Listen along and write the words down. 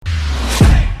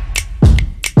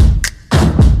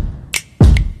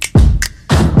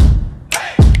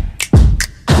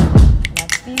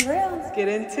get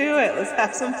into it. Let's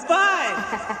have some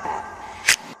fun.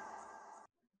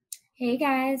 Hey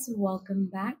guys, welcome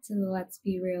back to the Let's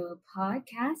Be Real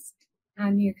podcast.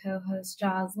 I'm your co-host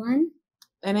Jocelyn.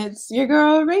 And it's your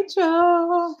girl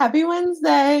Rachel. Happy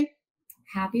Wednesday.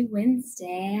 Happy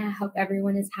Wednesday. I hope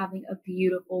everyone is having a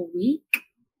beautiful week.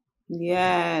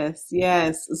 Yes.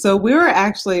 So we were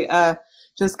actually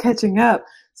just catching up.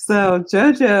 So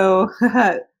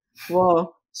JoJo,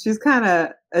 well, she's kind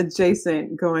of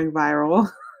adjacent going viral.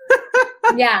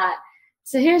 Yeah.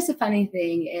 So here's the funny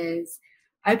thing is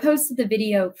I posted the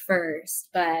video first,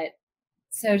 but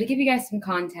so to give you guys some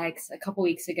context, a couple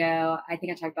weeks ago, I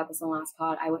think I talked about this on the last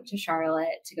pod, I went to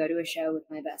Charlotte to go to a show with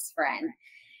my best friend.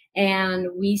 And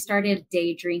we started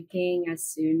day drinking as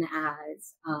soon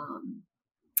as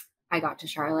I got to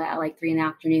Charlotte at like 3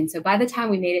 p.m. So by the time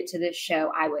we made it to this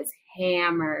show, I was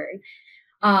hammered.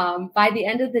 By the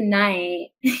end of the night,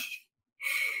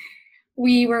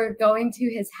 we were going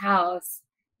to his house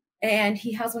and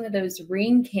he has one of those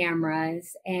Ring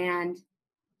cameras and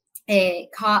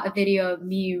it caught a video of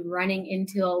me running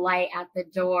into a light at the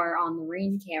door on the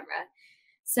Ring camera.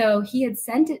 So he had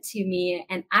sent it to me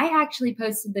and I actually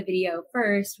posted the video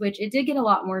first, which it did get a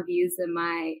lot more views than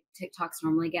my TikToks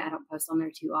normally get. I don't post on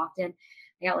there too often.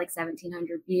 I got like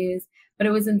 1,700 views, but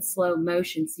it was in slow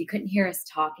motion. So you couldn't hear us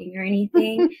talking or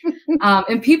anything.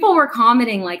 And people were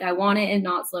commenting like, I want it in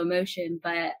not slow motion,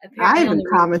 but apparently I even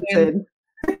commented.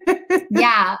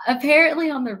 Yeah, apparently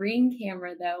on the Ring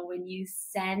camera though, when you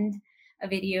send a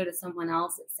video to someone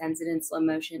else, it sends it in slow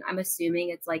motion. I'm assuming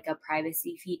it's like a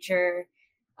privacy feature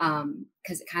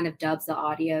because it kind of dubs the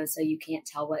audio so you can't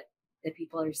tell what the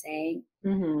people are saying.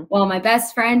 Mm-hmm. Well, my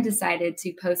best friend decided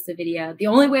to post the video. The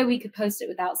only way we could post it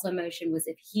without slow motion was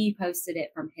if he posted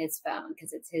it from his phone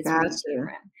because it's his Ring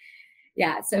camera.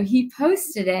 Yeah, so he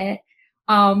posted it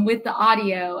with the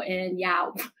audio and yeah,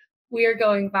 we are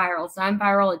going viral. So I'm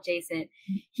viral adjacent.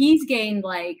 He's gained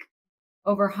like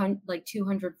over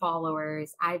 200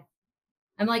 followers. I'm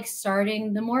like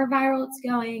starting, the more viral it's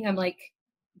going, I'm like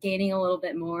gaining a little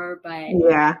bit more, but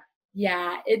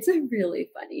yeah, it's a really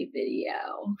funny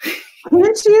video.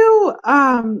 Can't you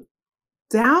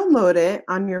download it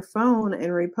on your phone and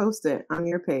repost it on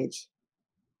your page?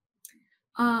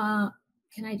 Can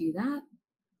I do that?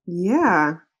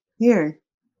 Yeah, here.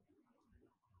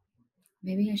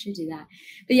 Maybe I should do that.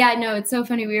 But yeah, no, it's so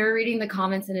funny. We were reading the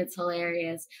comments and it's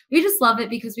hilarious. We just love it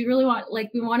because we really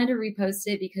we wanted to repost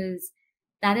it because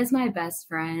that is my best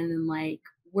friend and like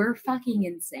we're fucking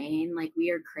insane. Like we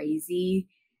are crazy.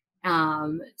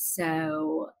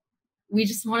 So we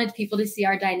just wanted people to see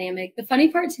our dynamic. The funny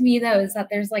part to me though is that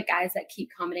there's like guys that keep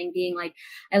commenting being like,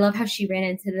 I love how she ran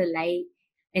into the light.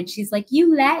 And she's like,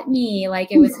 you let me, like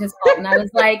it was his fault. And I was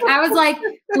like,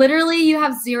 literally, you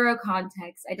have zero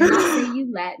context. I did not say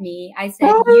you let me. I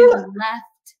said you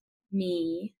left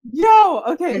me. Yo,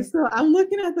 okay, so I'm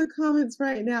looking at the comments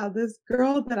right now. This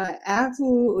girl that I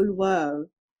absolutely love,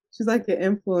 she's like an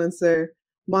influencer,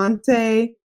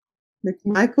 Monte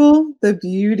McMichael, the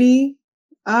beauty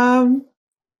TikToker.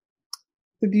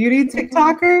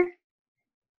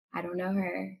 I don't know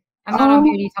her. I'm not on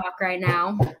Beauty Talk right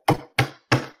now.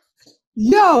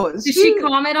 Yo, did she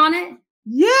comment on it?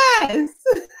 Yes.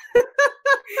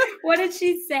 What did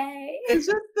she say? It's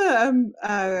just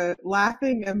the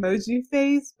laughing emoji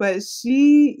face, but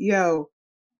she's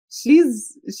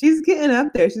getting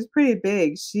up there. She's pretty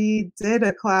big. She did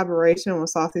a collaboration with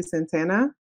Saucy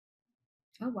Santana.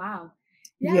 Oh wow.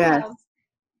 Yeah. Yes.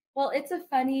 Well, it's a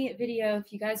funny video.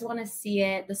 If you guys want to see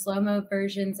it, the slow-mo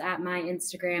version's at my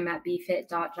Instagram at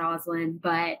bfit.jocelyn,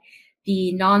 but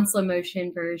the non-slow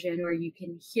motion version where you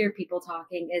can hear people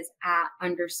talking is at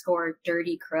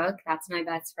 _dirty_crook. That's my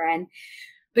best friend.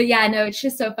 But yeah, no, it's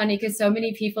just so funny because so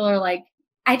many people are like,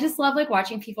 I just love like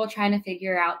watching people trying to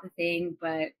figure out the thing.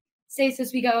 But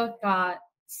Stasis, we got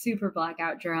super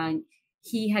blackout drunk.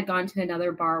 He had gone to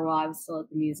another bar while I was still at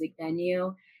the music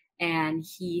venue. And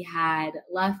he had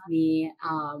left me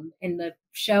and the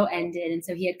show ended. And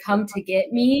so he had come to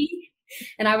get me.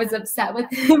 And I was upset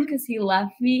with him because he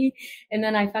left me. And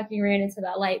then I fucking ran into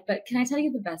that light. But can I tell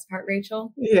you the best part,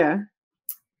 Rachel? Yeah.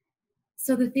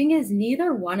 So the thing is,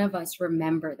 neither one of us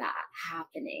remember that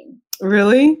happening.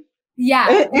 Really?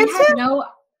 Yeah.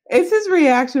 It's his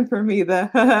reaction for me,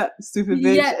 the stupid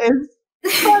bitch. Yeah.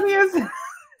 It's funny as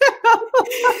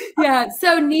Yeah.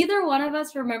 So neither one of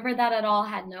us remembered that at all,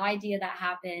 had no idea that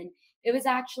happened. It was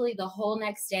actually the whole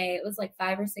next day. It was like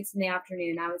 5 or 6 in the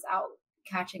afternoon. I was out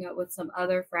catching up with some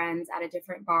other friends at a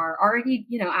different bar, already,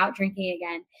 out drinking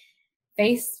again.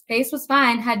 Face was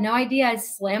fine. Had no idea I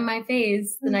slammed my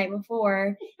face the night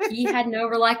before. He had no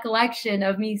recollection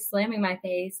of me slamming my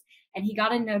face. and he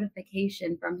got a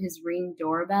notification from his Ring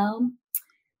doorbell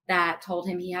that told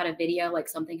him he had a video, like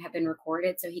something had been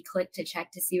recorded. So he clicked to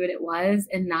check to see what it was,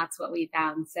 and that's what we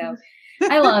found. So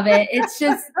I love it.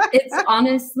 It's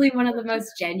honestly one of the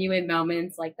most genuine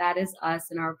moments. Like, that is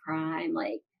us in our prime.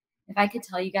 Like, if I could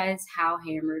tell you guys how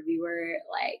hammered we were,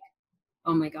 like,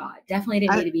 oh my God, definitely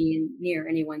didn't need to be near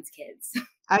anyone's kids.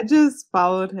 I just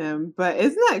followed him, but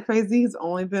isn't that crazy? He's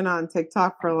only been on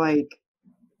TikTok for like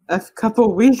a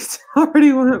couple weeks,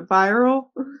 already went viral.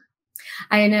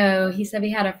 I know. He said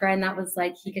he had a friend that was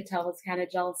like, he could tell was kind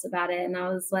of jealous about it. And I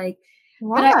was like,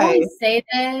 why? But I always say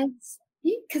this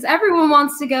because everyone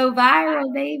wants to go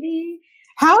viral, baby.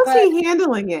 How is he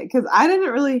handling it? Because I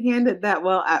didn't really handle it that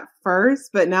well at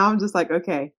first, but now I'm just like,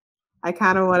 okay, I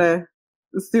kind of want to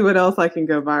see what else I can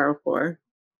go viral for.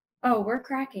 Oh, we're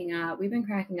cracking up. We've been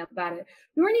cracking up about it.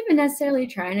 We weren't even necessarily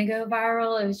trying to go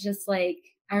viral. It was just like,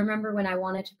 I remember when I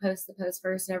wanted to post the post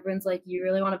first and everyone's like, you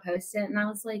really want to post it? And I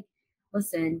was like,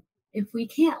 listen, if we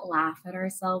can't laugh at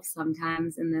ourselves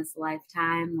sometimes in this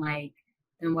lifetime, like,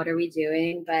 then what are we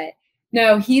doing? But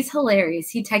no, he's hilarious.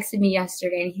 He texted me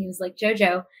yesterday and he was like,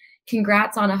 JoJo,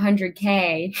 congrats on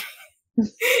 100K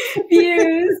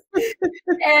views.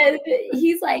 And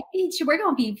he's like, Beach, we're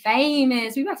going to be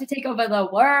famous. We're about to take over the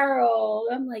world.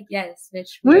 I'm like, yes,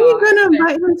 bitch. When are you going to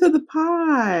invite him to the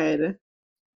pod?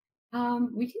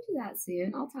 We can do that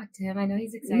soon. I'll talk to him. I know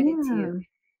he's excited too.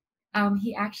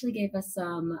 He actually gave us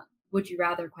some would you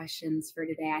rather questions for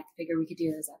today. I figure we could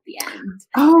do those at the end.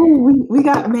 Oh, we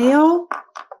got mail?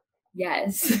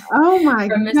 Yes. Oh my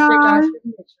From Mr. God. Joshua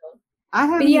Mitchell. I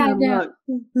haven't even looked.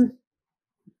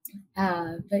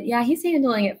 But yeah, he's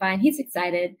handling it fine. He's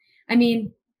excited. I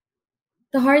mean,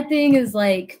 the hard thing is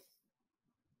like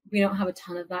we don't have a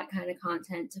ton of that kind of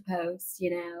content to post,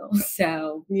 you know.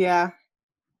 So yeah.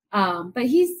 But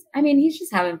he's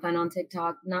just having fun on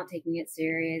TikTok, not taking it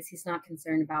serious. He's not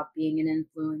concerned about being an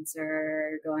influencer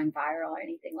or going viral or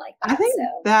anything like that. I think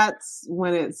that's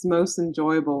when it's most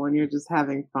enjoyable, when you're just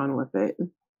having fun with it.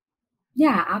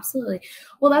 Yeah, absolutely.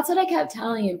 Well, that's what I kept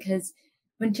telling him, because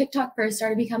when TikTok first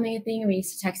started becoming a thing, we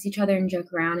used to text each other and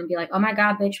joke around and be like, oh my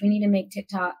God, bitch, we need to make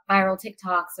viral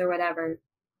TikToks or whatever.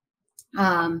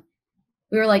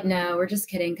 We were like, no, we're just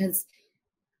kidding. Because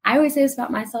I always say this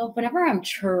about myself. Whenever I'm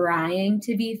trying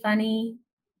to be funny,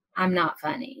 I'm not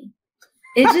funny.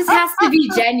 It just has to be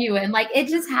genuine. Like, it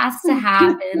just has to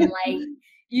happen. Like,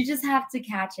 you just have to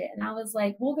catch it. And I was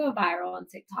like, we'll go viral on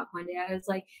TikTok one day. I was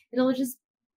like, it'll just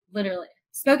literally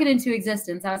spoken into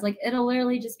existence. I was like, it'll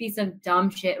literally just be some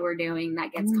dumb shit we're doing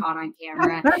that gets caught on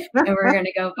camera and we're going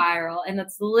to go viral. And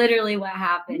that's literally what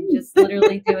happened. Just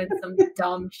literally doing some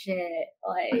dumb shit.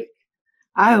 Like,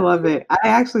 I love it. I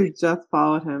actually just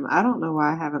followed him. I don't know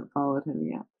why I haven't followed him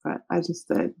yet, but I just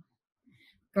did.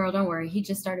 Girl, don't worry. He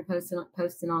just started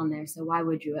posting on there, so why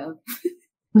would you have?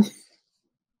 I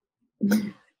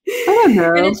don't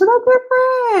know. But that's your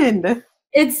friend.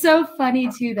 It's so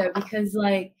funny too, though, because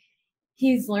like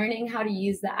he's learning how to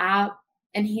use the app,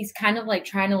 and he's kind of like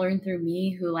trying to learn through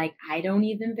me, who like I don't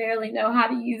even barely know how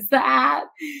to use the app.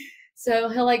 So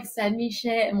he'll like send me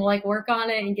shit and we'll like work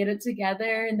on it and get it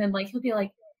together. And then like he'll be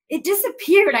like, it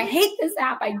disappeared. I hate this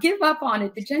app. I give up on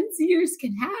it. The Gen Zers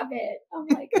can have it. I'm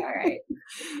like, all right.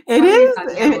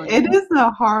 It is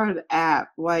a hard app.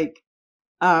 Like,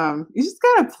 you just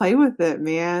gotta play with it,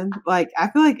 man. Like, I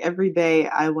feel like every day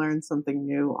I learn something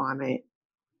new on it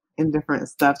and different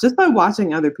stuff just by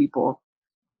watching other people.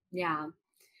 Yeah.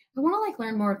 I want to like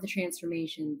learn more of the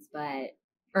transformations,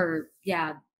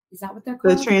 is that what they're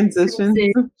called? The transitions.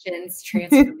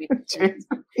 Transformations.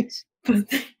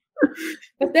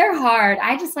 But they're hard.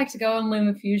 I just like to go in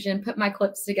LumaFusion, put my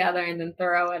clips together, and then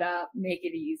throw it up, make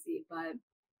it easy. But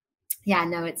yeah,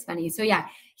 no, it's funny. So yeah,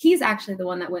 he's actually the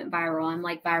one that went viral. I'm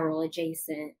like viral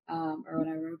adjacent, or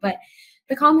whatever. But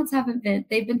the comments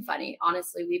they've been funny.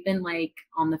 Honestly, we've been like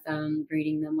on the phone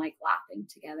reading them, like laughing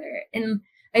together. And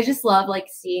I just love like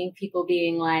seeing people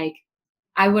being like,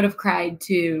 I would have cried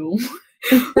too.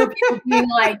 Or people being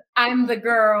like, I'm the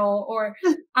girl, or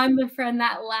I'm the friend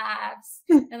that laughs.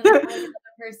 And then I had another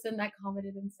person that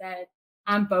commented and said,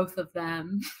 I'm both of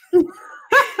them.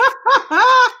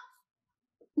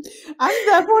 I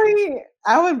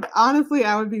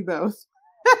would be both.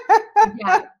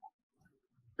 Yeah.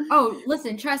 Oh,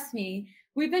 listen, trust me.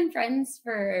 We've been friends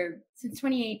since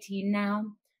 2018 now.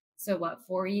 So what,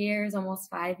 4 years,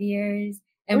 almost 5 years.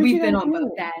 And we've been on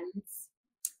both ends.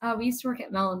 We used to work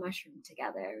at Melon Mushroom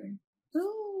together.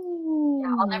 Oh.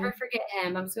 Yeah, I'll never forget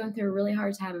him. I was going through a really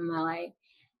hard time in my life.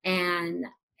 And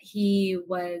we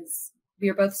were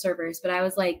both servers, but I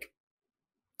was like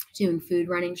doing food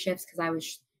running shifts because I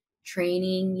was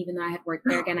training, even though I had worked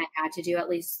there again, I had to do at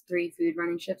least 3 food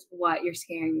running shifts. What? You're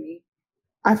scaring me.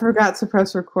 I forgot to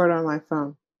press record on my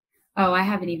phone. Oh, I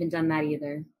haven't even done that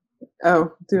either.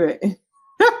 Oh, do it.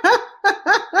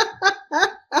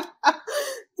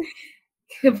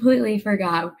 Completely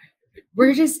forgot.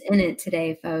 We're just in it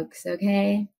today, folks,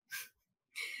 okay?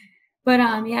 But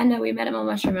yeah, no, we met him on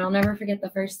Mushroom, and I'll never forget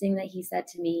the first thing that he said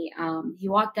to me. He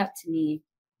walked up to me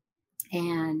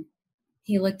and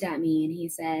he looked at me and he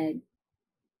said,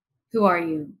 "Who are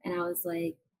you?" And I was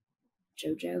like,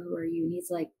 "Jojo, who are you?" And he's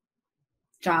like,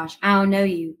 "Josh, I don't know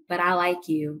you, but I like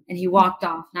you." And he walked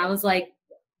off. And I was like,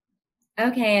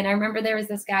 okay. And I remember there was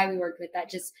this guy we worked with that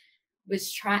just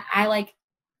was trying,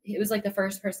 it was like the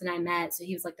first person I met. So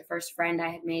he was like the first friend I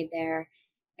had made there.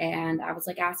 And I was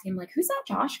like asking him, like, who's that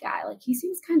Josh guy? Like, he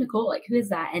seems kind of cool. Like, who is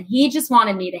that? And he just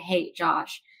wanted me to hate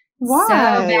Josh. Why?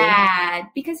 So bad.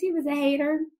 Because he was a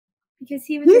hater. Because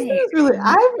he was He a seems hater. really,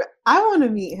 I want to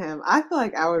meet him. I feel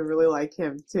like I would really like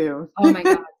him too. Oh my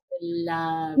God. I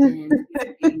love him.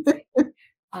 He's amazing.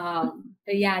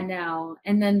 But yeah, no.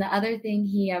 And then the other thing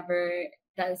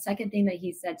the second thing that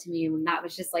he said to me, when that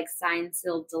was just like signed,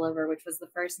 sealed, deliver, which was the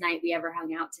first night we ever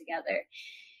hung out together.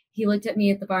 He looked at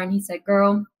me at the bar and he said,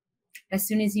 "Girl, as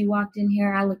soon as you walked in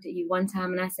here, I looked at you one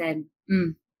time and I said,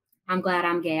 I'm glad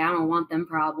I'm gay. I don't want them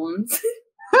problems."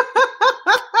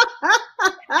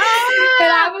 And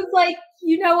I was like,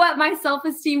 you know what? My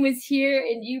self-esteem was here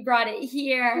and you brought it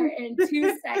here in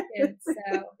 2 seconds.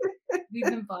 So we've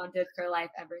been bonded for life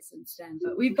ever since then.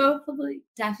 But we've both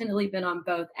definitely been on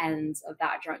both ends of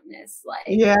that drunkenness. Like,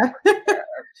 yeah.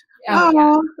 Oh,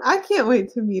 yeah. I can't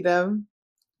wait to meet him.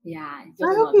 Yeah.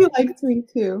 I hope he likes me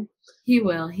too. He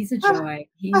will. He's a joy.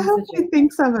 I hope he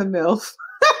thinks I'm a MILF.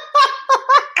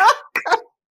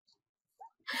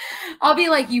 I'll be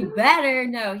like, you better.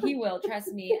 No, he will.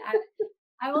 Trust me.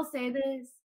 I will say this.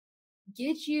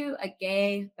 Get you a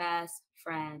gay best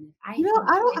friend. I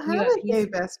don't have a gay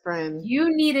best friend.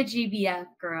 You need a GBF,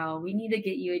 girl. We need to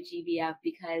get you a GBF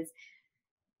because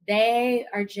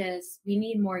we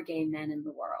need more gay men in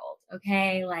the world.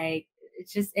 Okay. Like,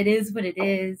 it is what it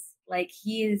is. Like,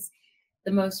 he is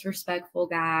the most respectful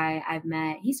guy I've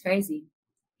met. He's crazy.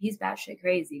 He's batshit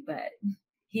crazy, but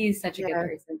he's such a good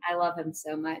person. I love him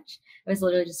so much. I was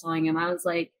literally just telling him, I was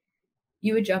like,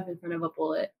 you would jump in front of a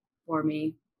bullet for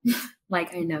me.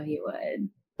 Like, I know he would.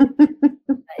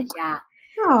 But yeah.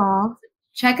 Aww.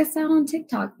 Check us out on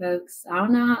TikTok, folks. I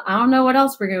don't know what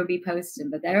else we're going to be posting,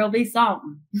 but there'll be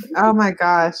something. Oh my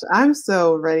gosh. I'm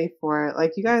so ready for it.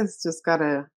 Like, you guys just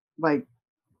gotta, like,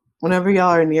 whenever y'all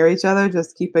are near each other,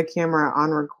 just keep a camera on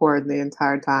record the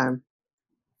entire time.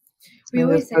 We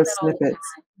always say that all the time.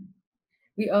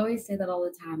 We always say that all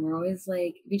the time. We're always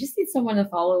like, we just need someone to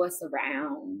follow us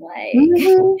around, like,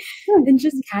 and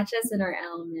just catch us in our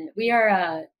element. We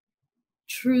are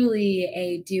truly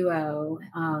a duo,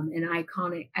 an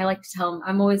iconic. I like to tell them,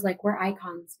 I'm always like, we're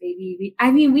icons, baby.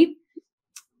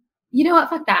 You know what?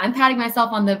 Fuck that. I'm patting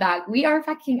myself on the back. We are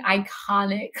fucking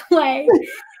iconic. Like,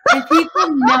 and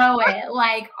people know it.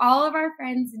 Like, all of our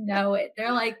friends know it.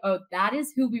 They're like, oh, that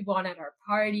is who we want at our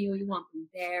party. We want them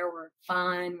there. We're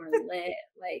fun. We're lit.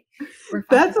 Like,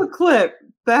 that's a clip.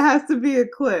 That has to be a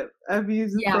clip of you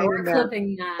just saying we're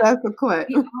clipping that. That's a clip.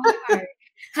 We are.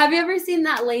 Have you ever seen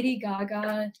that Lady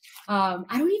Gaga? I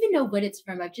don't even know what it's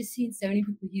from. I've just seen so many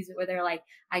people use it where they're like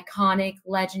iconic,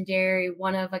 legendary,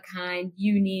 one of a kind,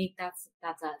 unique. That's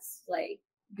us. Like,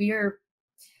 we are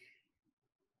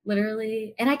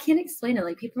literally, and I can't explain it.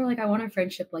 Like, people are like, I want a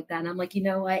friendship like that. And I'm like, you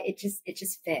know what? It just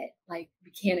fit. Like, we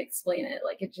can't explain it.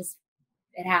 Like,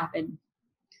 it happened.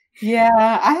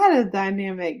 Yeah, I had a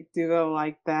dynamic duo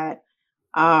like that.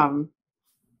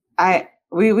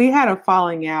 We had a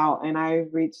falling out and I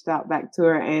reached out back to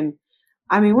her, and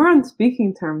I mean, we're on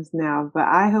speaking terms now, but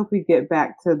I hope we get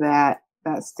back to that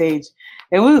stage.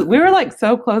 We were like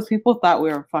so close, people thought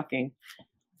we were fucking.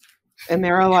 And they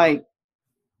were like,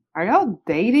 are y'all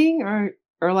dating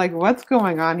or like what's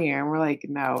going on here? And we're like,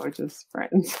 no, we're just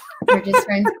friends. We're just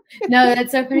friends. No,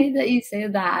 that's so funny that you say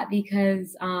that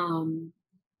because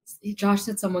Josh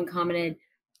said someone commented,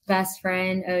 best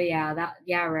friend. Oh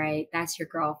yeah, right. That's your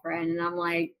girlfriend. And I'm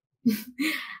like,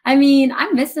 I mean,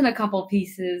 I'm missing a couple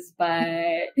pieces,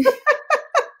 but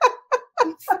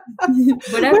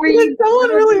whatever you. Someone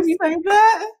really say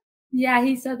that? Yeah,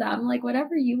 he said that. I'm like,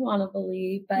 whatever you want to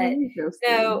believe, but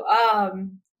so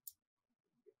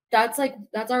that's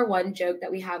our one joke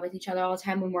that we have with each other all the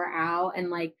time when we're out and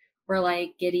like we're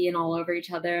like giddy and all over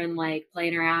each other and like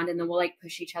playing around, and then we'll like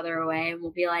push each other away and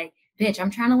we'll be like, bitch,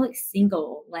 I'm trying to look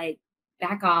single, like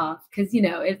back off, because you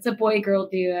know it's a boy girl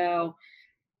duo.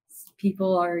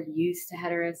 people are used to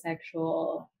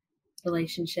heterosexual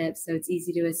relationships, so it's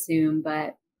easy to assume,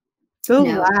 but The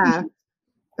no. laugh.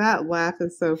 That laugh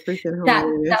is so freaking That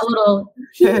hilarious. little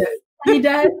he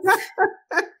does.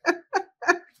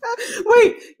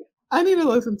 Wait, I need to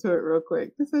listen to it real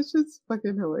quick because that's just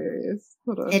fucking hilarious.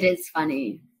 Hold on. It is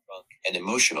funny. And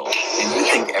emotional, and you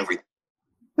think everything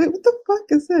Wait, what the fuck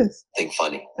is this?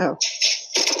 funny. Oh.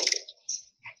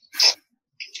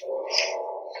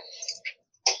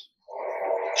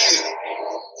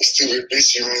 Stupid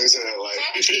bitch, you runs her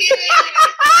life.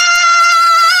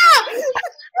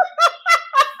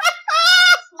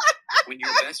 When your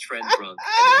best friend drunk.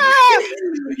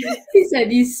 He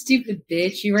said, "You stupid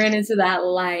bitch, you ran into that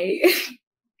light."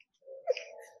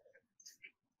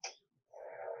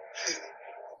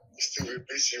 Stupid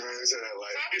bitch, you runs her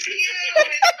life.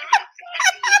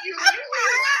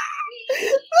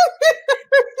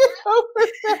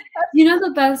 You know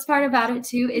the best part about it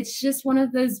too? It's just one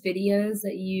of those videos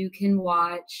that you can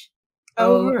watch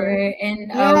over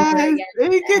and over again.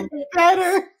 It gets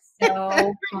better.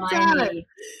 So funny.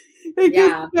 It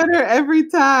gets better every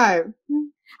time.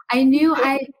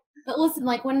 But listen,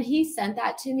 like when he sent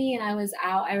that to me and I was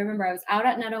out, I remember I was out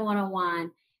at Netto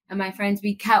 101 and my friends,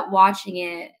 we kept watching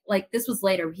it. Like this was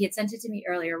later. He had sent it to me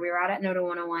earlier. We were out at Netto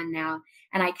 101 now.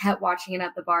 And I kept watching it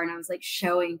at the bar and I was like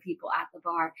showing people at the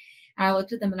bar. And I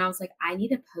looked at them and I was like, I need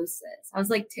to post this. I was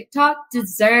like, TikTok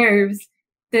deserves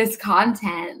this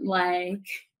content. Like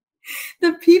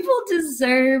the people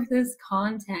deserve this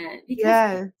content.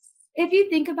 Because if you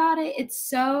think about it, it's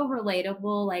so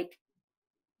relatable. Like,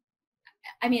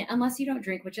 I mean, unless you don't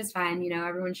drink, which is fine. You know,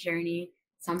 everyone's journey.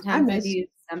 Sometimes I do,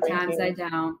 sometimes I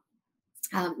don't.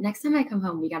 Next time I come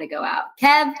home, we got to go out.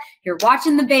 Kev, you're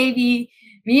watching the baby.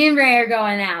 Me and Ray are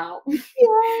going out.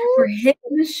 We're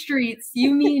hitting the streets.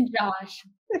 You, me, and Josh.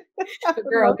 But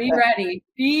girl, be ready.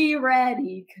 Be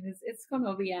ready because it's going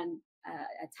to be a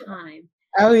time.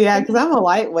 Oh, yeah, because I'm a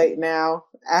lightweight now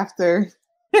after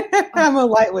I'm a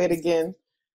lightweight again.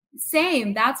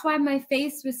 Same. That's why my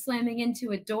face was slamming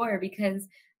into a door because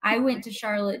I went to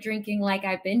Charlotte drinking like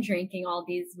I've been drinking all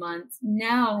these months.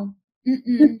 No.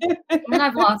 And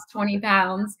I've lost 20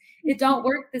 pounds. It don't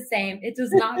work the same. It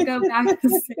does not go back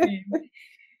the same.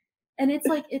 And it's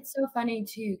like, it's so funny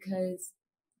too, because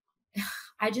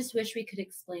I just wish we could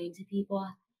explain to people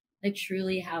like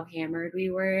truly how hammered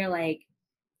we were. Like,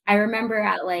 I remember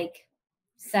at like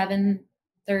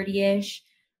 7:30ish,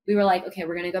 we were like, okay,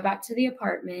 we're going to go back to the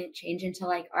apartment, change into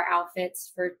like our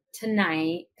outfits for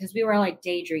tonight. Cause we were like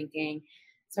day drinking.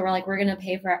 So we're like, we're going to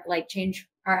pay for like change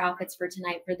our outfits for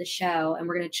tonight for the show. And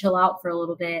we're going to chill out for a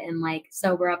little bit and like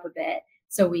sober up a bit.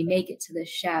 So we make it to the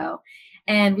show.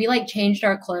 And we like changed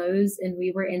our clothes and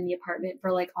we were in the apartment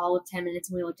for like all of 10 minutes.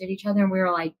 And we looked at each other and we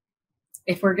were like,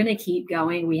 if we're going to keep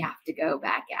going, we have to go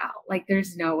back out. Like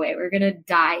there's no way we're going to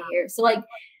die here. So like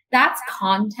that's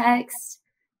context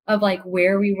of like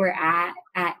where we were at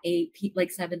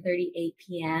 7:30, 8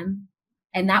 p.m.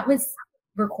 And that was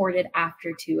recorded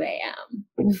after 2 a.m.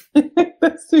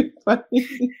 That's too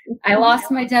funny. I lost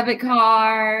my debit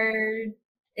card.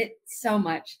 It's so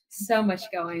much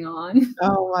going on.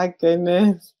 Oh my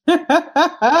goodness.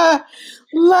 Love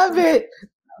it.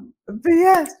 But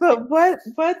yes, but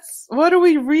what are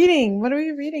we reading? What are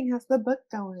we reading? How's the book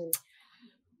going?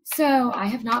 So I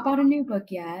have not bought a new book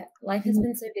yet. Life has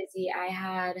been so busy. I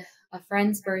had a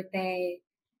friend's birthday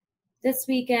this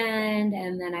weekend,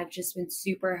 and then I've just been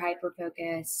super hyper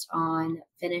focused on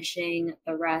finishing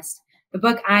the rest. The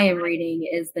book I am reading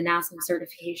is the national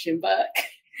certification book.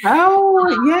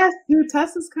 Oh, yes, your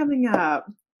test is coming up.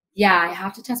 Yeah, I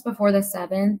have to test before the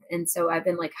 7th, and so I've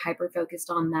been like hyper focused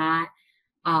on that.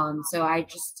 So I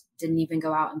just didn't even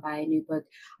go out and buy a new book.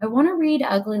 I want to read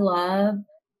Ugly Love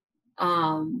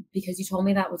because you told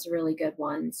me that was a really good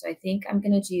one. So I think I'm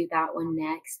going to do that one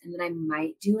next. And then I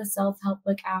might do a self-help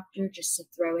book after just to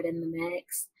throw it in the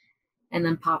mix and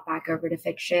then pop back over to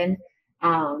fiction.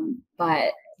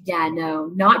 But yeah, no,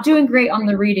 not doing great on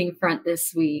the reading front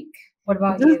this week. What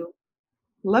about you?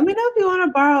 Let me know if you want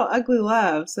to borrow Ugly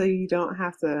Love so you don't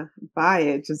have to buy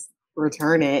it. Just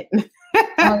return it.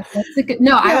 Oh, that's a good,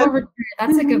 no, I will return it.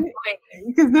 That's a good point.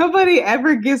 Because nobody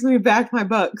ever gives me back my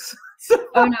books.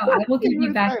 Oh no, I will give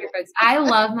you back your books. I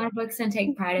love my books and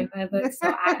take pride in my books,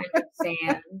 so I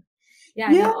understand. Yeah.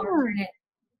 No, I'll return it.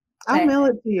 I'll mail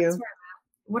it to you.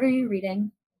 What are you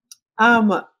reading?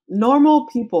 Normal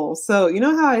People. So you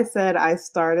know how I said I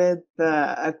started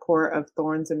A Court of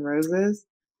Thorns and Roses?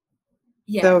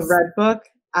 Yes. The red book.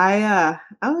 I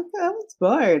was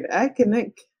bored. I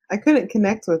couldn't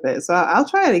connect with it. So I'll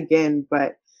try it again,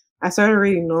 but I started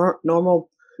reading Normal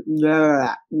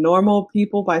Normal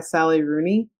People by Sally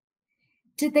Rooney.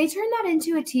 Did they turn that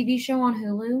into a TV show on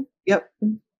Hulu? Yep.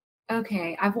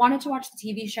 Okay. I've wanted to watch the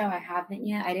TV show. I haven't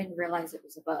yet. I didn't realize it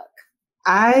was a book.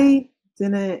 I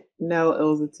didn't know it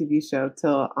was a TV show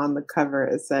till on the cover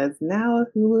it says now a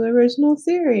Hulu original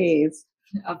series.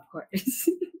 Of course.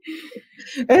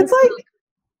 It's like,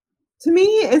 to me,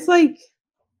 it's like,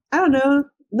 I don't know,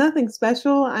 nothing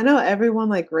special. I know everyone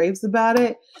like raves about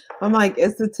it. I'm like,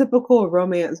 it's the typical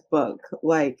romance book,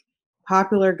 like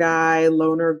popular guy,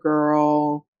 loner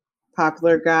girl.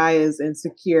 Popular guy is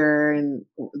insecure and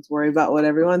is worried about what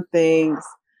everyone thinks.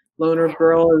 Loner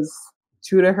girl is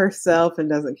true to herself and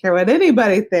doesn't care what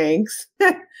anybody thinks.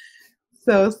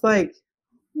 So it's like,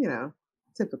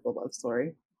 typical love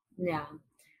story. Yeah.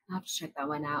 I'll have to check that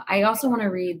one out. I also want to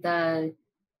read the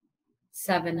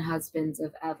 7 Husbands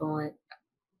of Evelyn.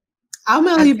 I'll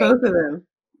mail you both of them.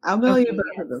 I'll mail you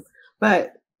both of them.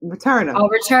 But return them. I'll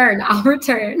return.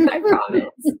 I promise.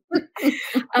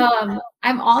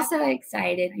 I'm also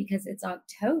excited because it's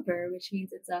October, which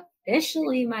means it's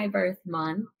officially my birth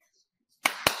month.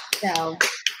 So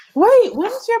wait,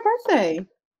 when's your birthday?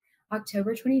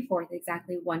 October 24th,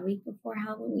 exactly 1 week before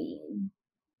Halloween.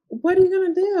 What are you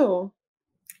gonna do?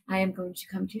 I am going to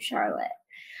come to Charlotte.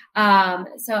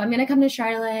 So I'm gonna come to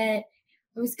Charlotte.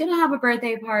 I was gonna have a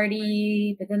birthday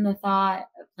party, but then the thought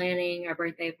of planning a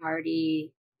birthday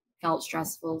party felt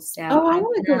stressful. So I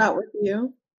want to go out with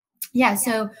you. Yeah,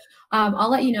 so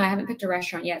I'll let you know. I haven't picked a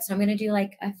restaurant yet, so I'm gonna do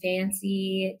like a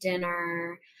fancy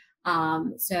dinner.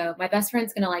 So my best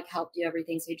friend's gonna like help do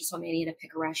everything. So he just told me I need to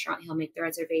pick a restaurant. He'll make the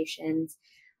reservations.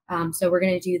 So we're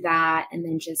gonna do that, and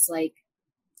then just like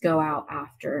go out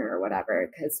after or whatever.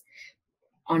 Because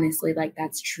honestly, like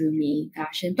that's true me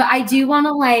fashion. But I do want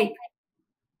to like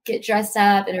get dressed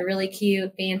up in a really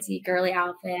cute, fancy, girly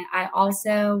outfit. I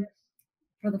also,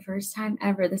 for the first time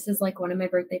ever, this is like one of my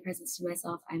birthday presents to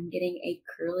myself. I'm getting a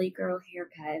curly girl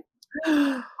haircut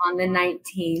on the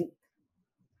 19th.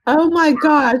 Oh my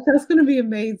gosh, that's gonna be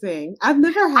amazing. I've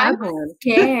never had one.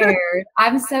 Scared.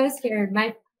 I'm so scared.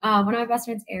 My one of my best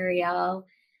friends, Ariel,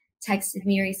 texted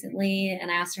me recently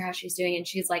and I asked her how she's doing, and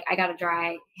she's like, I got a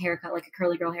dry haircut, like a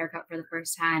curly girl haircut for the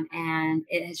first time, and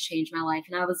it has changed my life.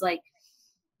 And I was like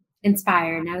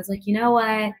inspired, and I was like, you know what?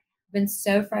 I've been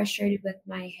so frustrated with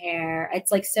my hair.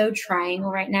 It's like so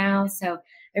triangle right now. So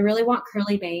I really want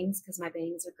curly bangs because my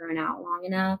bangs are grown out long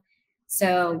enough.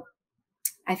 So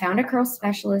I found a curl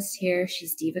specialist here.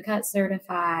 She's Diva Cut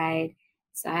certified.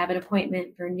 So I have an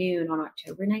appointment for noon on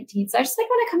October 19th. So I just like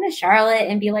want to come to Charlotte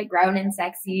and be like grown and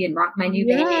sexy and rock my new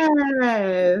bang.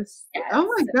 Yes. Oh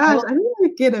my gosh. I need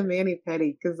to get a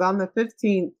mani-pedi because on the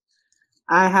 15th,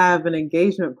 I have an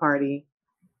engagement party.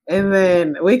 And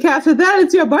then week after that,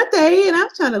 it's your birthday. And I'm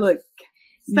trying to look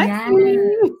sexy.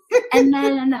 Yes. And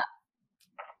then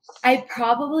I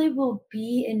probably will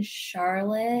be in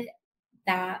Charlotte.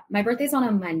 That my birthday's on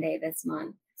a Monday this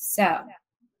month. So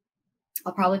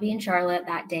I'll probably be in Charlotte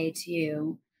that day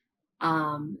too.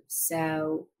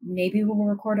 So maybe we'll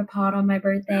record a pod on my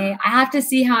birthday. I have to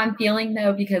see how I'm feeling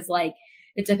though, because like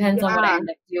it depends on what I end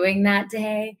up doing that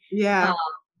day. Yeah.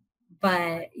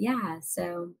 But yeah,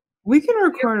 so we can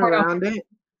record around it.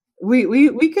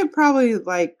 We could probably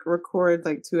like record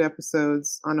like 2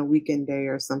 episodes on a weekend day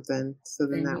or something. So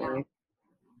then that way.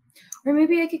 Or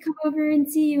maybe I could come over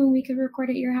and see you and we could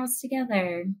record at your house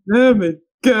together. Oh my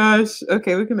gosh.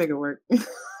 Okay, we can make it work. It's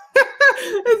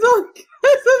all because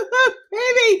of that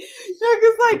baby.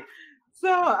 It's like, so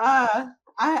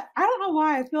I don't know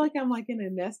why. I feel like I'm like in a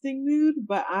nesting mood,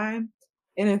 but I'm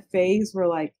in a phase where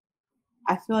like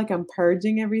I feel like I'm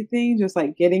purging everything, just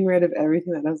like getting rid of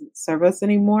everything that doesn't serve us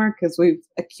anymore because we've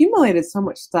accumulated so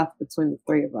much stuff between the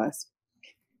 3 of us.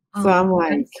 So I'm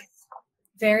like,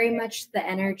 very much the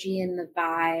energy and the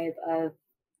vibe of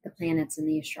the planets in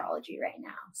the astrology right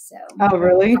now. So. Oh,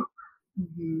 really?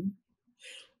 Mm-hmm.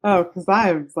 Oh, because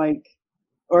I'm like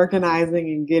organizing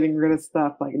and getting rid of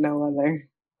stuff like no other.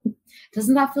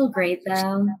 Doesn't that feel great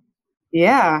though?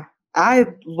 Yeah, I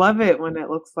love it when it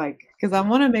looks like, because I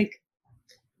want to make,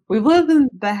 we've lived in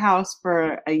the house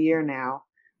for a year now,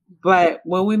 but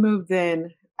when we moved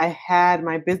in, I had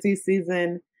my busy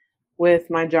season with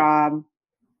my job.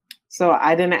 So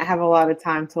I didn't have a lot of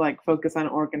time to like focus on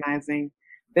organizing.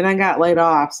 Then I got laid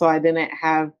off, so I didn't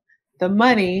have the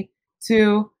money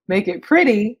to make it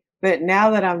pretty. But now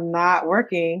that I'm not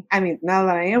working, now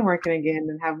that I am working again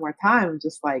and have more time, I'm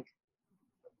just like,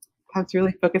 time to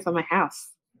really focus on my house.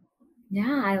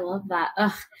 Yeah, I love that.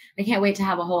 Ugh, I can't wait to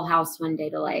have a whole house one day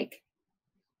to like,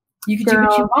 you can do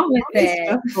what you want with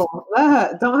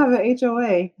it. Don't have an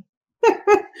HOA.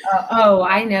 Oh,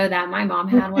 I know that. My mom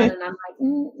had one, and I'm like,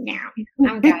 no,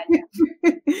 I'm good.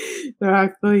 I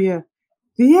feel you.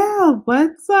 Yeah,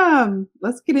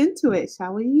 let's get into it,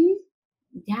 shall we?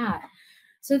 Yeah.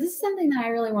 So this is something that I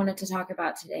really wanted to talk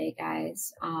about today,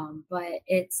 guys. But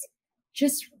it's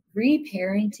just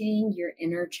reparenting your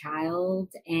inner child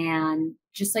and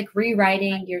just like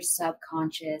rewriting your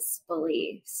subconscious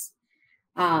beliefs.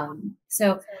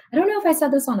 So I don't know if I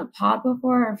said this on a pod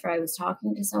before or if I was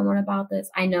talking to someone about this.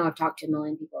 I know I've talked to a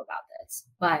million people about this,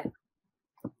 but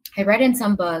I read in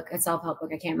some book, a self-help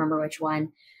book, I can't remember which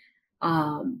one,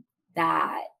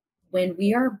 that when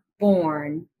we are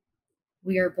born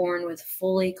with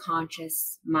fully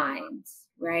conscious minds,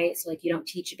 right? So like you don't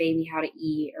teach a baby how to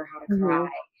eat or how to cry.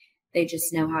 They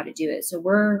just know how to do it. So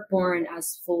we're born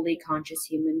as fully conscious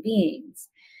human beings.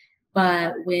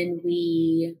 But we're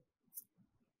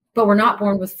not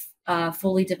born with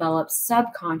fully developed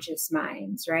subconscious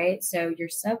minds, right? So your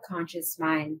subconscious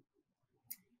mind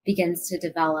begins to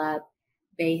develop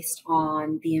based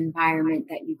on the environment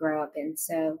that you grow up in.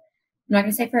 So I'm not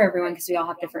going to say for everyone because we all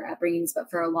have different upbringings, but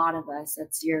for a lot of us,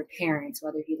 it's your parents,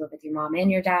 whether you live with your mom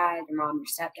and your dad, your mom, your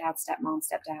stepdad, stepmom,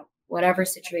 stepdad, whatever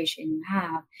situation you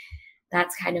have,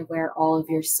 that's kind of where all of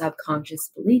your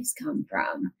subconscious beliefs come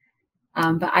from.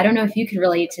 But I don't know if you can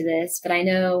relate to this, but I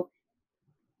know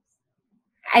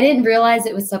I didn't realize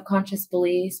it was subconscious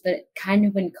beliefs, but kind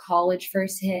of when college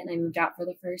first hit and I moved out for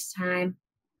the first time,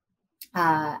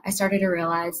 I started to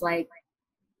realize, like,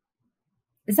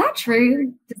 is that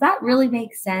true? Does that really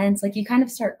make sense? Like, you kind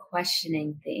of start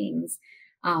questioning things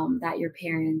that your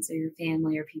parents or your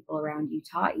family or people around you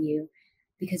taught you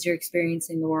because you're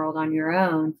experiencing the world on your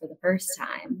own for the first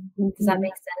time. Does that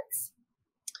make sense?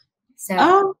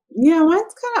 So, Yeah,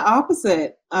 mine's kind of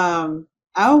opposite.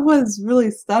 I was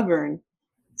really stubborn.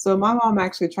 So my mom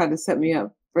actually tried to set me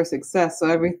up for success. So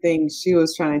everything she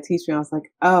was trying to teach me, I was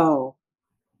like, oh,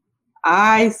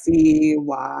 I see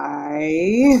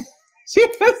why she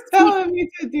was telling me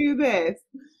to do this.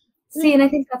 See, and I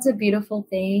think that's a beautiful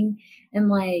thing. And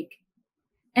like,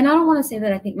 and I don't want to say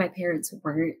that I think my parents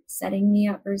weren't setting me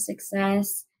up for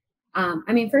success.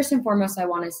 I mean, first and foremost, I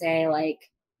want to say,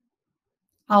 like,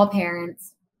 all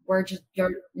parents,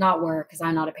 you're not because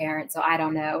I'm not a parent, so I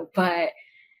don't know. But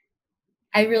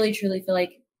I really truly feel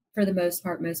like for the most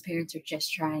part, most parents are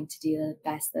just trying to do the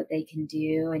best that they can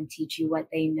do and teach you what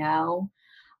they know.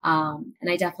 And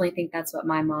I definitely think that's what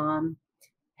my mom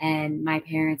and my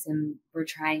parents were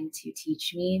trying to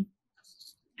teach me.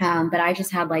 But I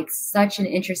just had like such an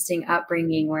interesting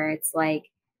upbringing where it's like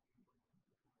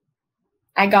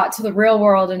I got to the real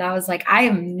world and I was like, I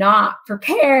am not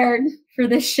prepared for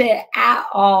this shit at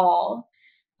all.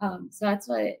 So that's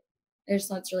really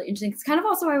interesting. It's kind of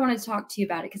also why I wanted to talk to you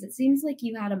about it because it seems like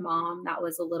you had a mom that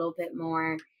was a little bit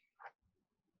more.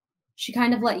 She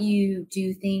kind of let you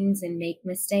do things and make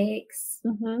mistakes.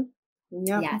 Mm-hmm.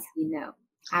 Yep. Yes,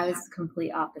 I was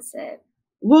complete opposite.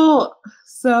 Well,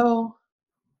 so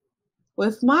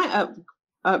with my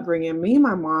upbringing, me and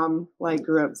my mom like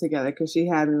grew up together because she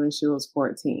had me when she was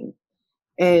 14.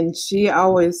 And she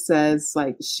always says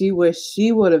like she wished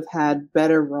she would have had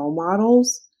better role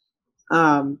models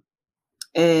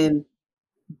and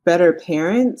better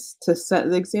parents to set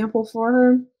the example for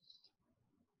her.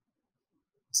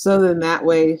 So then that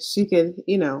way she could,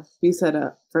 be set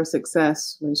up for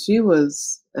success when she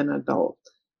was an adult.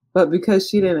 But because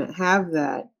she didn't have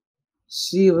that,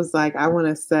 she was like, I want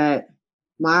to set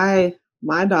my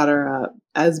daughter up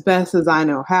as best as I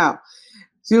know how.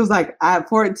 She was like, at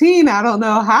 14, I don't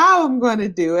know how I'm going to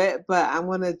do it, but I'm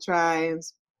going to try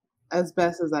as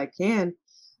best as I can.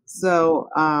 So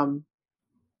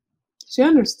she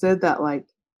understood that like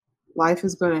life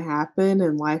is going to happen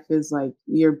and life is like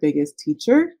your biggest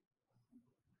teacher.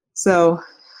 So,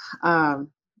 and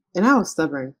I was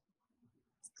stubborn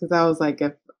because I was like,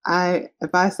 if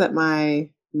I set my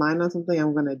mind on something,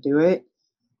 I'm going to do it.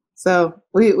 So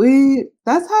we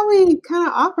that's how we kind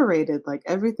of operated. Like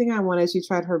everything I wanted, she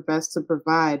tried her best to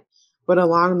provide, but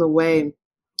along the way,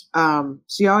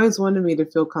 she always wanted me to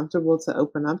feel comfortable to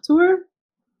open up to her.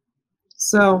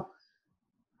 So,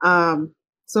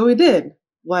 so we did.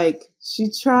 Like she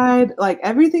tried, like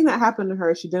everything that happened to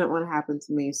her, she didn't want to happen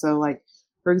to me. So, like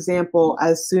for example,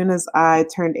 as soon as I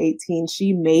turned 18,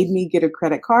 she made me get a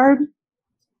credit card,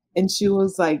 and she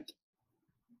was like,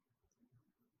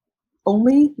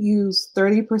 only use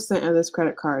 30% of this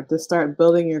credit card to start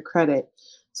building your credit.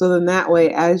 So then that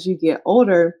way, as you get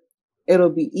older, it'll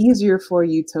be easier for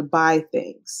you to buy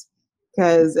things.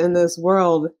 Because in this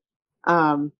world,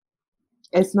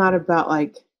 it's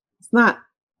not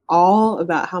all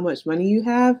about how much money you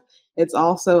have. it's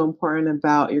also important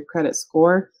about your credit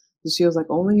score. And she was like,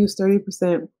 only use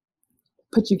 30%,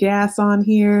 put your gas on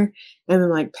here, and then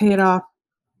like pay it off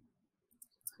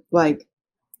like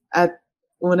at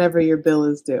whenever your bill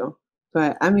is due.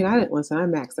 But I mean, I didn't listen. I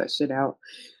maxed that shit out.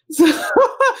 So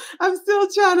I'm still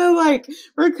trying to like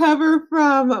recover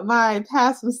from my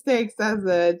past mistakes as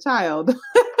a child.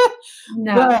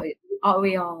 No,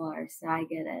 we all are, so I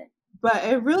get it. But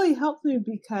it really helped me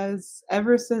because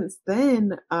ever since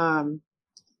then, I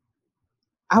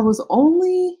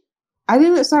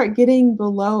didn't start getting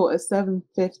below a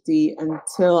 750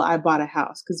 until I bought a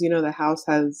house, because the house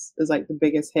is like the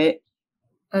biggest hit.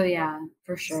 Oh yeah,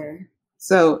 for sure.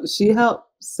 So she helped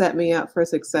set me up for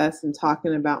success in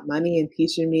talking about money and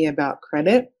teaching me about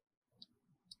credit.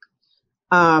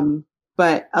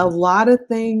 But a lot of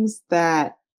things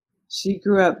that she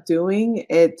grew up doing,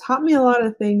 it taught me a lot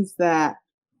of things that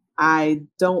I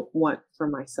don't want for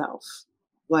myself.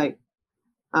 Like,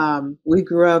 we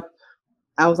grew up,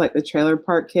 I was like the trailer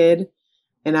park kid,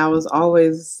 and I was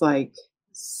always like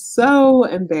so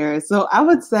embarrassed. So I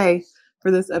would say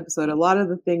for this episode, a lot of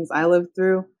the things I lived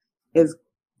through is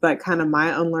like kind of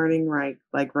my unlearning right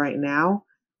now.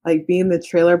 Like being the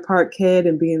trailer park kid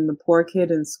and being the poor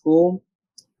kid in school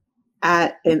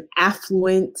at an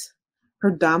affluent,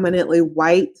 predominantly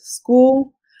white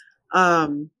school. I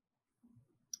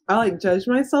like judge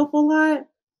myself a lot.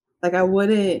 Like I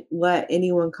wouldn't let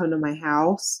anyone come to my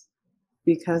house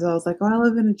because I was like, oh, I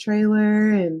live in a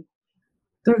trailer and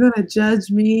they're going to judge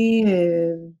me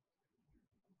and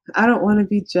I don't want to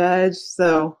be judged.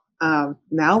 So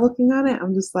now looking on it,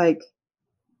 I'm just like,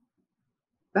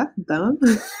 that's dumb.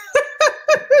 Who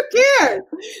cares?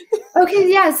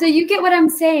 Okay, yeah, so you get what I'm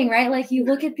saying, right? Like you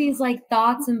look at these like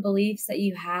thoughts and beliefs that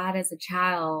you had as a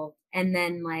child, and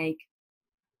then like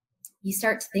you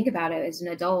start to think about it as an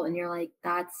adult and you're like,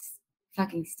 that's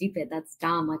fucking stupid. That's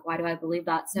dumb. Like, why do I believe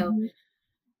that? So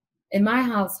in my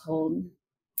household,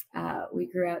 we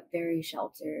grew up very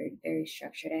sheltered, very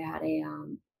structured. I had a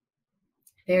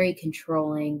very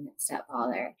controlling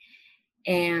stepfather,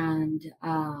 and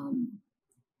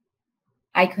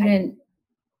I couldn't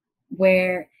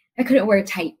wear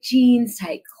tight jeans,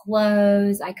 tight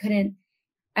clothes.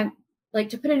 I'm like,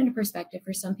 to put it into perspective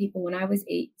for some people, when I was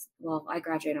I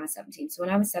graduated when I was 17. So when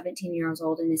I was 17 years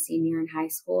old and a senior in high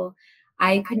school,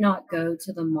 I could not go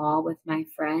to the mall with my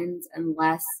friends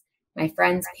unless my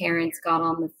friends' parents got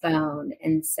on the phone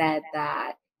and said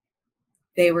that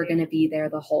they were going to be there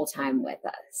the whole time with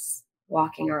us,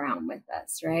 walking around with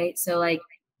us, right? So like,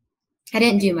 I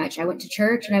didn't do much. I went to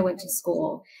church and I went to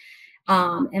school.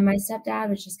 And my stepdad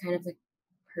was just kind of the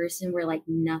person where like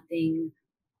nothing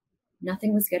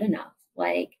was good enough.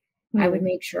 Like I would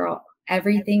make sure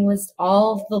everything was,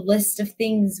 all the list of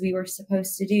things we were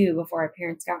supposed to do before our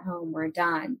parents got home were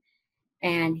done.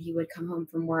 And he would come home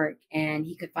from work and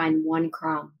he could find one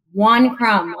crumb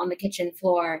on the kitchen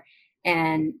floor,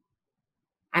 and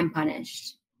I'm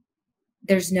punished.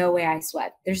 There's no way I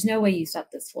swept. There's no way you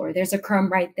swept this floor. There's a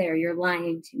crumb right there. You're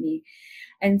lying to me.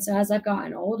 And so as I've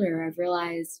gotten older, I've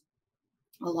realized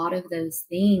a lot of those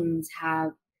things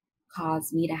have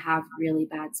caused me to have really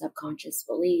bad subconscious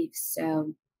beliefs.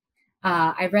 So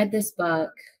I read this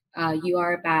book, You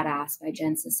Are a Badass by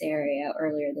Jen Sincero,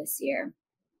 earlier this year.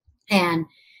 And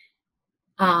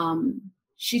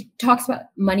she talks about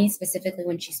money specifically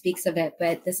when she speaks of it,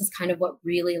 but this is kind of what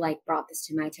really like brought this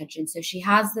to my attention. So she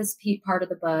has this part of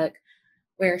the book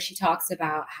where she talks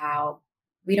about how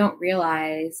we don't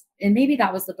realize, and maybe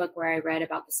that was the book where I read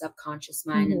about the subconscious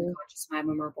mind and the conscious mind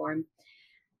when we're born.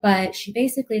 But she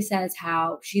basically says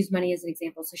how she used money as an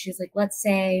example. So she's like, let's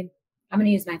say, I'm going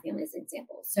to use my family as an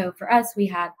example. So for us, we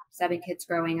had 7 kids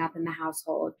growing up in the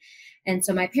household. And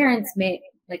so my parents my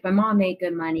mom made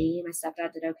good money. My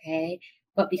stepdad did okay.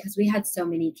 But because we had so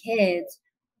many kids,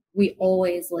 we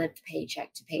always lived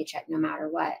paycheck to paycheck no matter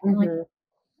what. And like,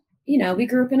 we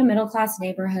grew up in a middle-class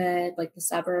neighborhood, like the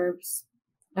suburbs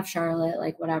of Charlotte,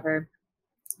 like whatever.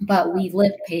 But we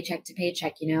lived paycheck to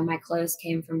paycheck. My clothes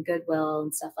came from Goodwill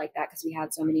and stuff like that because we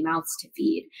had so many mouths to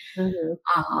feed.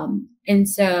 And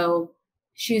so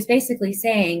she was basically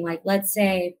saying, like, let's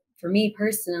say for me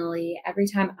personally, every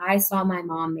time I saw my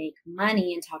mom make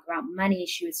money and talk about money,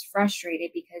 she was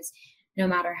frustrated because no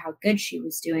matter how good she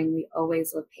was doing, we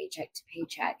always lived paycheck to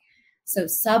paycheck. So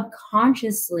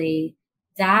subconsciously,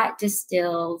 that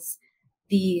distills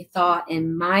the thought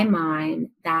in my mind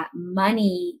that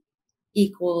money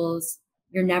equals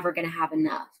you're never going to have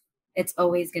enough. It's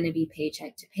always going to be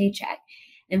paycheck to paycheck.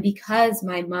 And because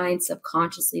my mind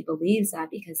subconsciously believes that,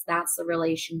 because that's the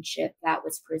relationship that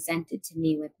was presented to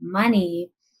me with money,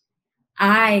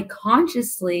 I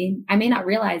may not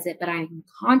realize it, but I'm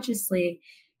consciously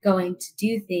going to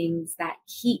do things that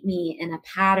keep me in a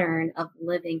pattern of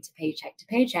living to paycheck.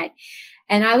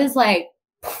 And I was like,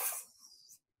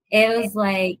 it was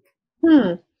like,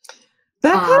 That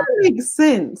kind of makes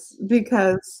sense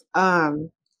because when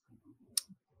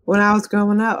I was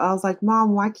growing up, I was like,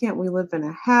 Mom, why can't we live in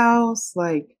a house?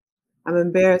 Like, I'm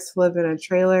embarrassed to live in a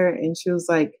trailer. And she was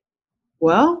like,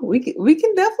 well, we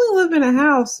can definitely live in a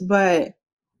house, but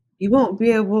you won't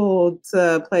be able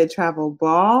to play travel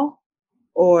ball,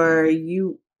 or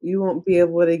you won't be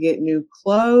able to get new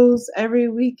clothes every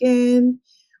weekend.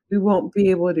 We won't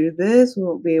be able to do this. We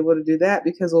won't be able to do that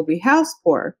because we'll be house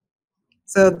poor.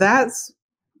 So that's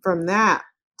from that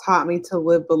taught me to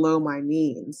live below my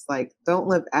means. Like, don't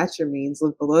live at your means,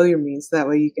 live below your means. So that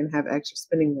way you can have extra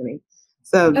spending money.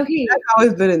 So okay, that's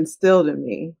always been instilled in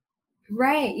me.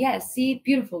 right. Yes. See,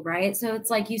 beautiful, right? So it's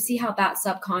like you see how that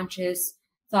subconscious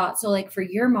thought. So like for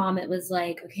your mom, it was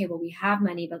like, okay, well, we have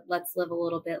money, but let's live a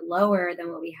little bit lower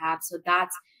than what we have. So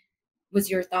that's was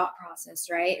your thought process,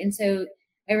 right? And so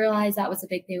I realized that was a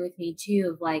big thing with me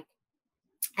too, of like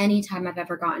anytime I've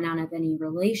ever gotten out of any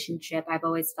relationship, I've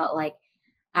always felt like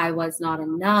I was not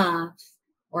enough,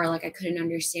 or like I couldn't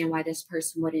understand why this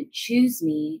person wouldn't choose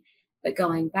me. But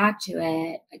going back to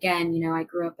it again, I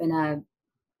grew up in a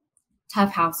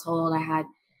tough household. I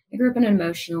grew up in an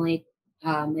emotionally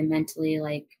and mentally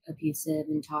like abusive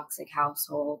and toxic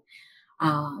household.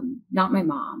 Not my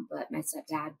mom, but my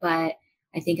stepdad. But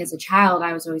I think as a child,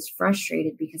 I was always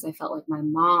frustrated because I felt like my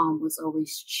mom was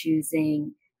always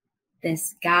choosing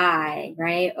this guy,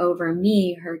 right, over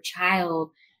me, her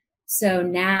child. So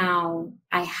now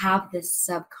I have this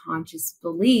subconscious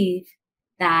belief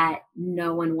that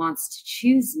no one wants to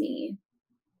choose me.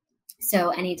 So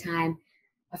anytime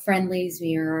a friend leaves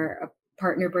me or a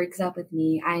partner breaks up with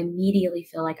me, I immediately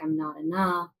feel like I'm not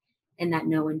enough and that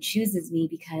no one chooses me,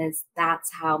 because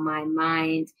that's how my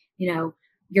mind,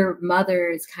 your mother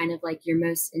is kind of like your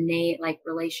most innate like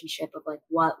relationship of like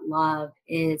what love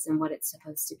is and what it's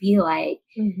supposed to be like.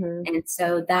 Mm-hmm. And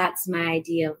so that's my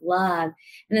idea of love.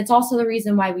 And it's also the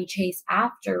reason why we chase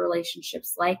after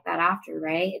relationships like that after,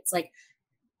 right? It's like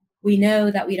we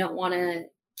know that we don't want to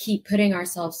keep putting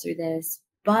ourselves through this,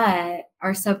 but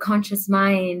our subconscious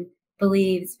mind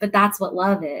believes, but that's what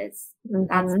love is. Mm-hmm.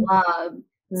 That's love.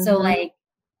 Mm-hmm. So like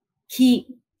keep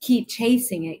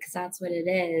chasing it because that's what it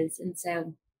is. And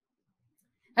so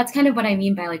that's kind of what I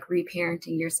mean by like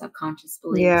reparenting your subconscious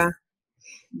beliefs.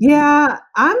 Yeah.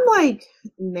 I'm like,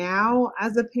 now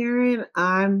as a parent,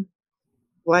 I'm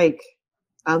like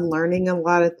unlearning a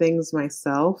lot of things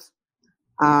myself.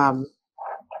 Because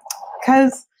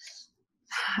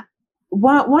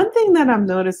one thing that I'm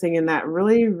noticing and that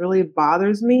really, really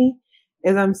bothers me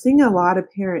is I'm seeing a lot of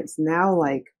parents now,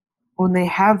 like when they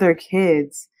have their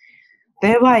kids,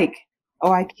 they're like,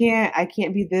 oh, I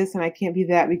can't be this and I can't be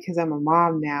that because I'm a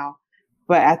mom now.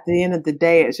 But at the end of the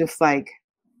day, it's just like,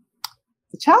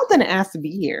 the child didn't ask to be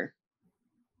here.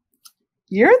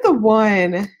 You're the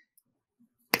one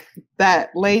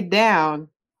that laid down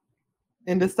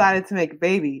and decided to make a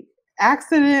baby,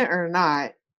 accident or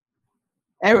not.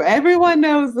 Everyone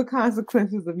knows the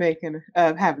consequences of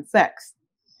having sex.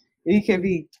 You can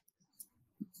be,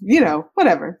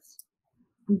 whatever.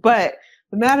 But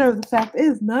the matter of the fact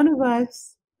is, none of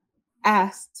us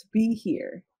asked to be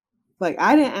here. Like,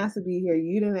 I didn't ask to be here.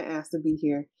 You didn't ask to be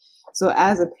here. So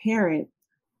as a parent,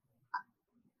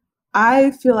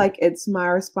 I feel like it's my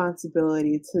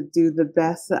responsibility to do the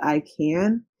best that I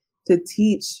can to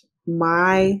teach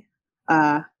my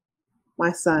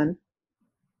son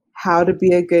how to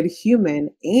be a good human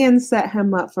and set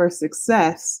him up for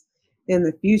success in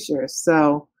the future.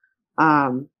 So,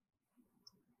 I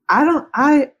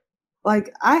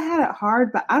had it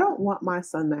hard, but I don't want my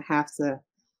son to have to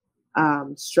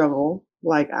struggle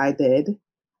like I did.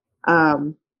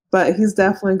 But he's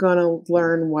definitely going to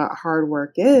learn what hard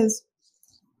work is.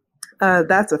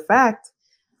 That's a fact.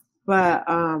 But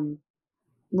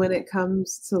when it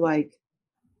comes to like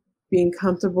being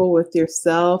comfortable with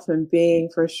yourself and being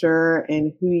for sure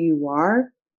in who you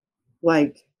are,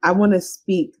 like I want to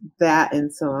speak that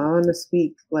into him. I want to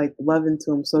speak like love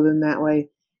into him. So then that way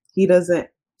he doesn't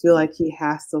feel like he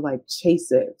has to like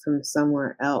chase it from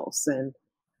somewhere else. And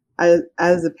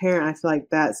as a parent, I feel like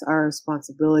that's our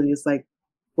responsibility. It's like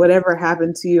whatever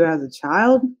happened to you as a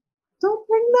child, don't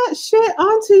bring that shit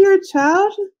onto your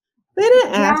child. They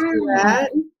didn't ask you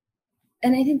that.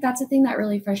 And I think that's the thing that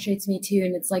really frustrates me too.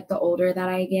 And it's like the older that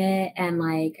I get, and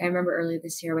like I remember earlier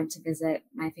this year I went to visit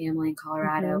my family in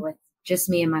Colorado with just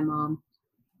me and my mom,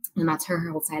 and that's her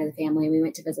whole side of the family. We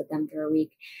went to visit them for a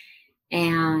week.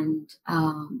 And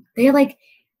they like,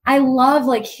 I love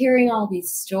like hearing all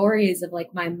these stories of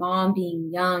like my mom being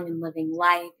young and living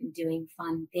life and doing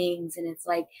fun things. And it's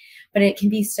like, but it can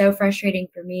be so frustrating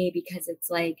for me because it's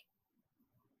like,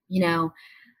 you know,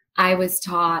 I was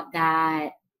taught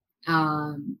that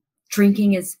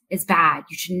drinking is bad.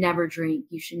 You should never drink.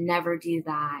 You should never do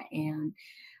that. And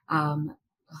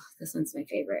this one's my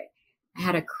favorite. I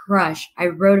had a crush. I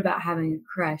wrote about having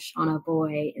a crush on a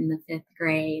boy in the 5th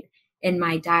grade in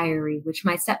my diary, which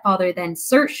my stepfather then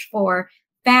searched for,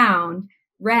 found,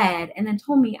 read, and then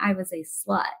told me I was a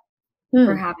slut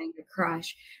for having a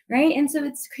crush. Right. And so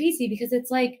it's crazy because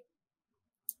it's like,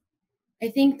 I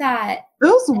think that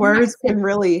those words can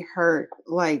really hurt.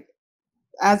 Like,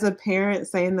 as a parent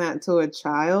saying that to a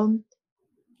child,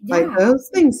 like those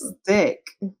things stick.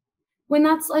 When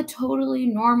that's a totally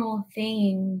normal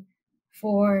thing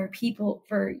for people,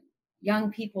 for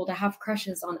young people to have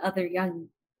crushes on other young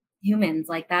humans,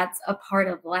 like that's a part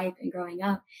of life and growing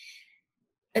up.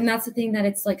 And that's the thing that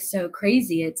it's like so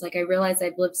crazy. It's like I realize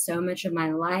I've lived so much of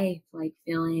my life like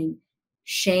feeling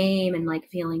shame and like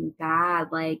feeling bad.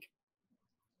 Like,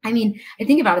 I mean, I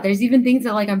think about it. There's even things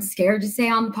that like I'm scared to say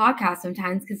on the podcast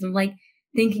sometimes because I'm like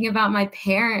thinking about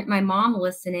my mom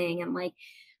listening and like,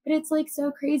 but it's like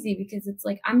so crazy because it's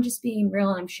like I'm just being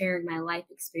real and I'm sharing my life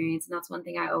experience. And that's one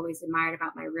thing I always admired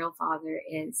about my real father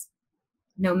is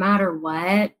no matter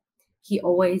what, he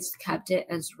always kept it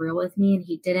as real with me.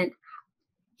 And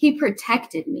he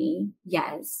protected me.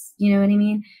 Yes. You know what I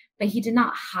mean? But he did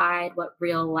not hide what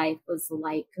real life was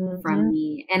like from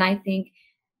me. And I think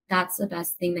that's the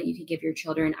best thing that you can give your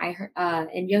children. I heard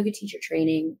in yoga teacher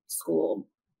training school,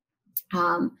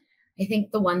 I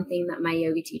think the one thing that my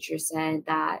yoga teacher said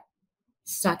that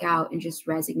stuck out and just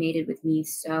resonated with me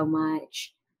so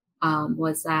much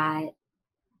was that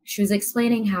she was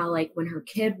explaining how like when her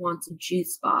kid wants a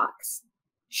juice box,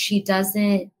 she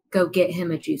doesn't go get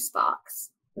him a juice box.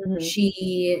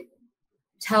 She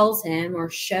tells him or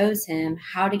shows him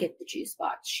how to get the juice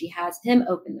box. She has him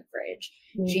open the fridge.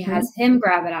 She has him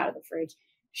grab it out of the fridge.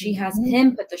 She has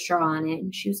him put the straw on it.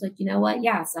 And she was like, you know what?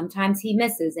 Yeah, sometimes he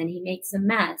misses and he makes a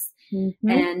mess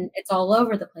and it's all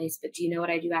over the place. But do you know what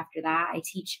I do after that? I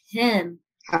teach him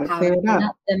how to clean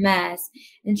up the mess.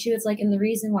 And she was like, and the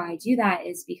reason why I do that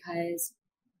is because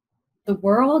the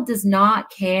world does not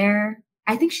care.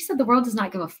 I think she said the world does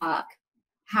not give a fuck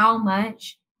how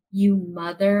much you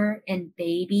mother and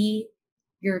baby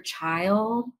your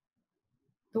child.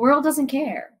 The world doesn't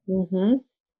care.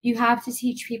 You have to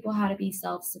teach people how to be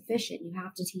self-sufficient. You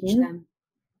have to teach them,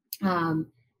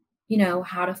 you know,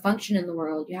 how to function in the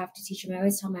world. You have to teach them. I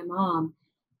always tell my mom,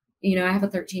 you know, I have a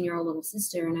 13-year-old little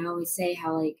sister, and I always say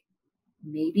how, like,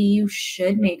 maybe you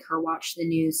should make her watch the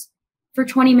news for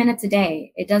 20 minutes a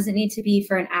day. It doesn't need to be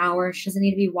for an hour. She doesn't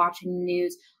need to be watching the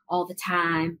news all the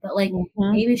time, but like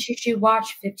maybe she should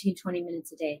watch 15, 20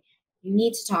 minutes a day. You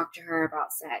need to talk to her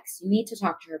about sex. You need to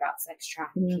talk to her about sex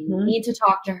trafficking. You need to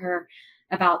talk to her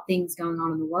about things going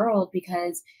on in the world,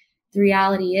 because the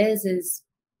reality is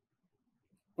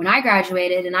when I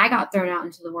graduated and I got thrown out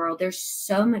into the world, there's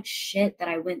so much shit that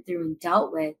I went through and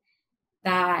dealt with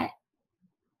that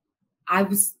I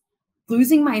was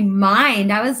losing my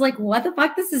mind. I was like, what the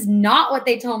fuck? This is not what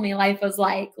they told me life was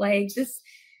like. Like, this,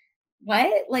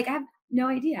 what? Like, I have no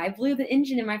idea. I blew the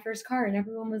engine in my first car and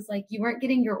everyone was like, you weren't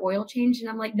getting your oil changed. And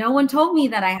I'm like, no one told me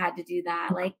that I had to do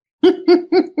that. Like,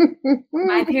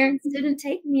 my parents didn't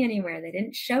take me anywhere. They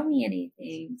didn't show me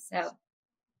anything. So,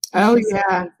 oh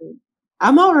yeah. So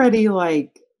I'm already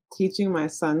like teaching my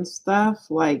son stuff.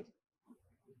 Like,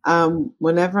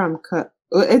 whenever I'm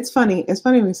it's funny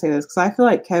when you say this, because I feel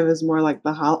like Kev is more like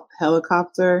the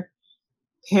helicopter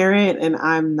parent and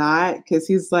I'm not, because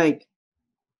he's like,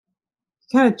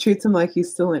 kind of treats him like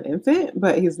he's still an infant,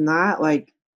 but he's not,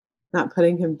 like, not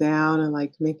putting him down and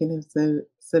like making him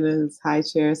sit in his high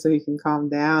chair so he can calm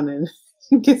down and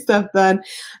get stuff done.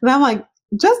 And I'm like,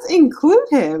 just include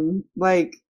him.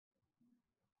 Like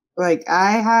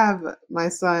I have my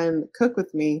son cook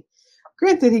with me.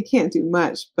 Granted, he can't do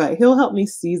much, but he'll help me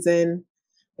season.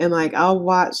 And like, I'll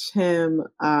watch him,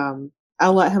 I'll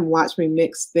let him watch me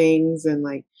mix things and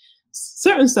like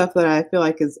certain stuff that I feel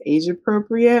like is age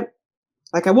appropriate.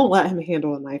 Like, I won't let him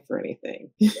handle a knife or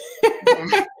anything.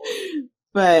 Yeah.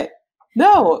 But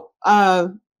no,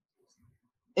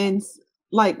 and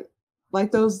like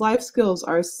those life skills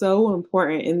are so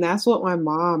important. And that's what my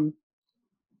mom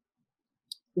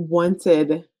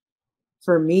wanted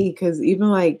for me, because even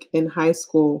like in high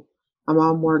school, my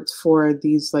mom worked for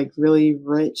these like really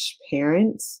rich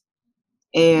parents,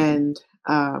 and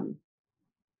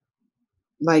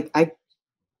like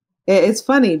it's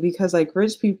funny because like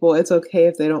rich people, it's okay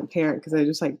if they don't parent because they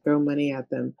just like throw money at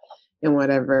them and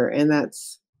whatever. And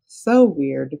that's so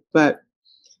weird. But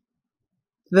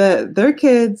their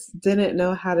kids didn't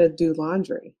know how to do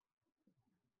laundry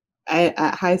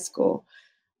at high school.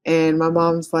 And my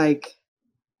mom's like,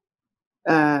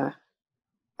 uh,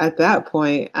 at that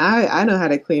point, I know how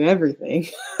to clean everything.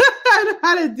 I know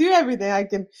how to do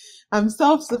everything. I'm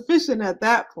self-sufficient at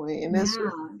that point. And it's just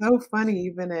Yeah. so funny,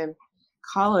 even in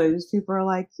college, people are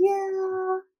like,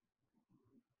 yeah,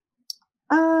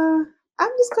 I'm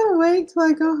just gonna wait till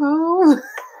I go home.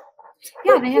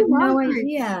 Yeah, they have no Laundry.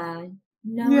 idea.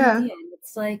 No Yeah. idea. And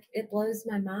it's like, it blows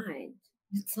my mind.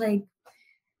 It's like,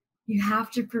 you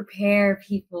have to prepare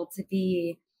people to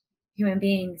be human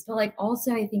beings. But like,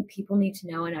 also, I think people need to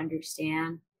know and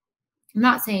understand. I'm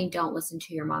not saying don't listen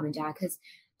to your mom and dad, because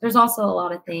there's also a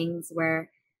lot of things where,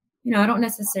 I don't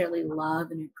necessarily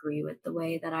love and agree with the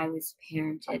way that I was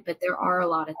parented, but there are a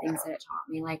lot of things that it taught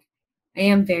me. Like, I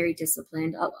am very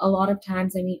disciplined. A lot of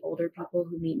times I meet older people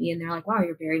who meet me and they're like, wow,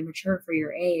 you're very mature for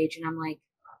your age. And I'm like,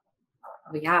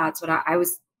 well, yeah, it's what I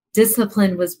was.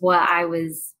 Discipline was what I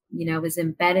was, was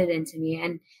embedded into me.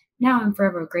 And now I'm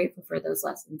forever grateful for those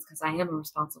lessons because I am a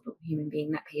responsible human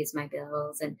being that pays my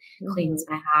bills and cleans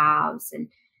my house and,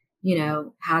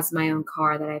 has my own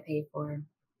car that I pay for.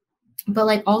 But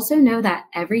like, also know that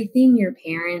everything your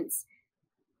parents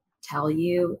tell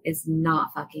you is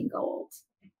not fucking gold.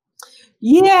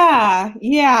 Yeah,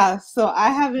 yeah. So I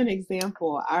have an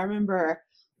example. I remember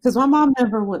because my mom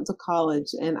never went to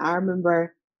college, and I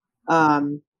remember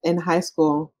in high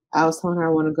school, I was telling her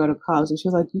I want to go to college, and she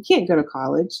was like, "You can't go to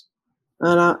college,"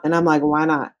 and I'm like, "Why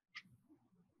not?"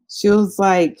 She was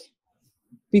like,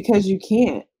 "Because you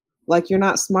can't. Like, you're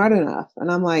not smart enough," and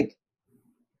I'm like,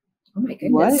 Oh my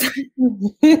goodness.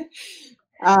 "What?"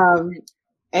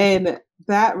 And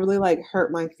that really like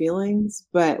hurt my feelings.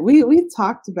 But we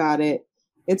talked about it.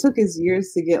 It took us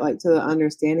years to get like to the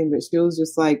understanding, but she was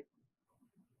just like,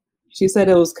 she said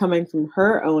it was coming from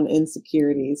her own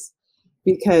insecurities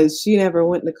because she never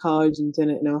went to college and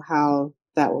didn't know how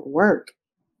that would work.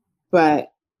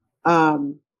 But I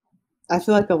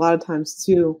feel like a lot of times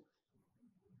too,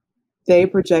 they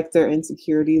project their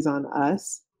insecurities on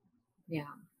us. Yeah.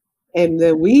 And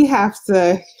then we have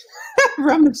to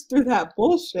rummage through that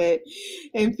bullshit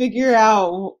and figure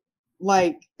out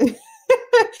like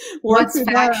What's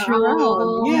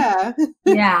factual. Yeah.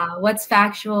 Yeah. What's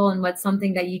factual and what's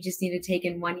something that you just need to take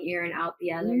in one ear and out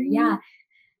the other. Mm-hmm. Yeah.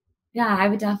 Yeah. I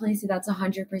would definitely say that's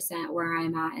 100% where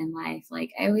I'm at in life.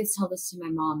 Like, I always tell this to my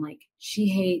mom, like, she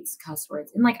hates cuss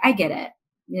words. And like, I get it,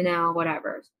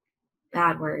 whatever,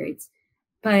 bad words.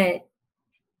 But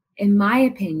in my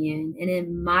opinion and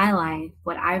in my life,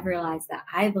 what I've realized that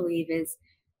I believe is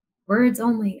words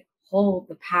only hold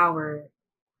the power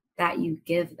that you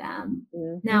give them.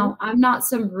 Mm-hmm. Now, I'm not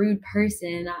some rude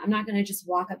person. I'm not going to just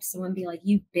walk up to someone and be like,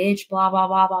 you bitch, blah, blah,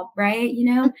 blah, blah, right?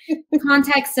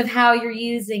 Context of how you're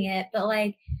using it. But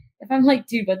like, if I'm like,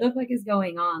 dude, what the fuck is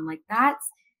going on? Like,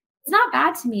 it's not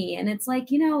bad to me. And it's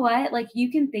like, you know what? Like,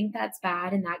 you can think that's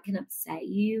bad and that can upset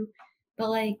you. But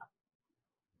like,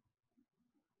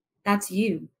 that's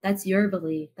you. That's your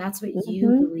belief. That's what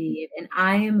you believe. And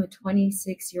I am a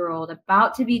 26-year-old,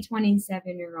 about to be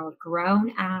 27-year-old,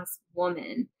 grown ass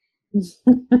woman.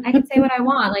 I can say what I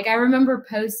want. Like, I remember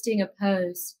posting a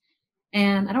post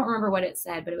and I don't remember what it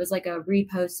said, but it was like a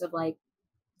repost of like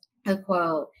a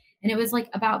quote. And it was like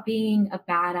about being a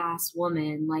badass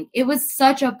woman. Like, it was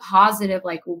such a positive,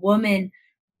 like, woman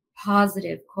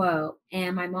positive quote.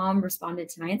 And my mom responded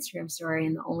to my Instagram story.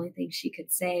 And the only thing she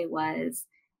could say was,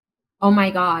 oh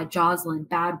my God, Jocelyn,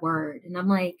 bad word. And I'm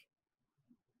like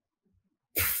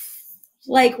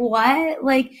what?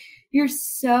 Like, you're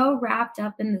so wrapped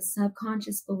up in the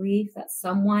subconscious belief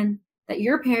that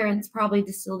your parents probably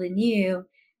distilled in you,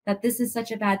 that this is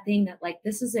such a bad thing, that like,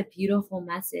 this is a beautiful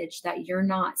message that you're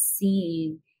not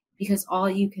seeing because all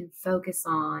you can focus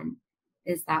on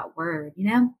is that word,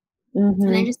 Mm-hmm.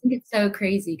 And I just think it's so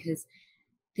crazy because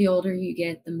the older you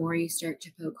get, the more you start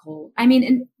to poke holes. I mean,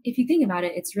 and if you think about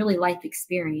it, it's really life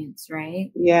experience, right?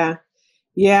 Yeah.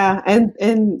 Yeah.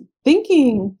 And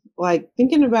thinking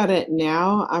about it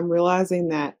now, I'm realizing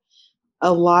that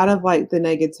a lot of like the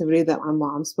negativity that my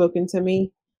mom spoken to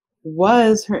me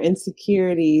was her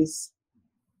insecurities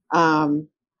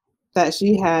that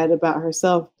she had about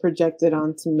herself projected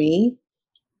onto me.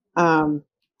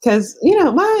 Because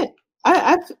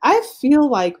I feel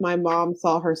like my mom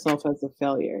saw herself as a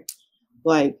failure,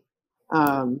 like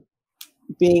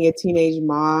being a teenage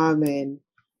mom and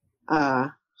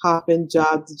hopping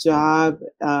job to job,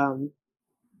 and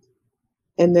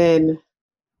then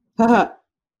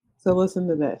So listen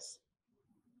to this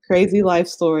crazy life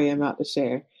story I'm about to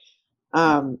share.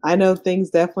 I know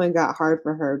things definitely got hard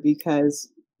for her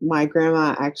because my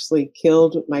grandma actually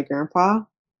killed my grandpa.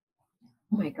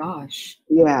 Oh my gosh.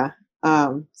 Yeah.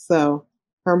 So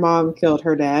her mom killed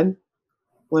her dad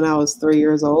when I was 3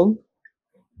 years old.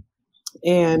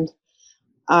 And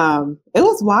it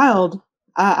was wild.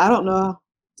 I don't know.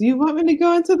 Do you want me to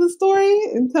go into the story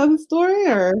and tell the story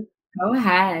or? Go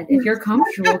ahead. If you're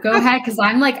comfortable, go ahead. Cause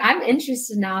I'm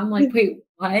interested now. I'm like, wait,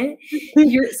 what?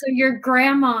 So your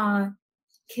grandma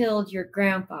killed your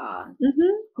grandpa.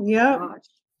 Mm-hmm. Yep. Gosh.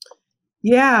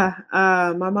 Yeah.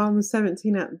 My mom was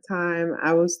 17 at the time.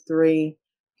 I was 3.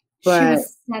 She But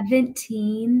was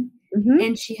 17 mhm.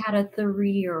 and she had a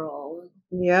 3-year-old.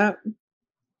 Yep.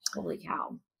 Holy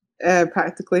cow.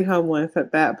 Practically homeless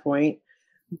at that point.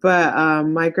 But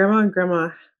my grandma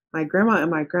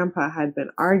and my grandpa had been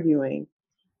arguing,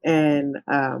 and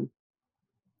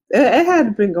it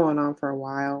had been going on for a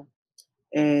while.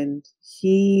 And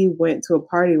he went to a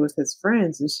party with his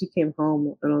friends, and she came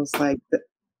home and was like,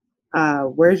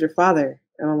 "Where's your father?"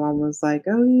 And my mom was like,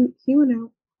 "Oh, he went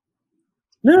out."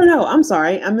 No. I'm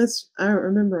sorry. I'm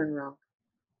remembering wrong.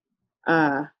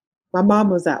 My mom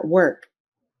was at work,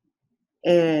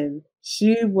 and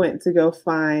she went to go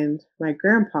find my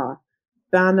grandpa.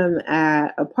 Found him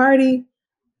at a party.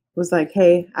 Was like,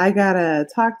 "Hey, I gotta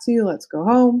talk to you. Let's go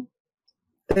home."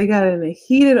 They got in a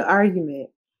heated argument,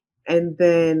 and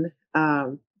then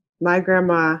my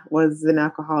grandma was an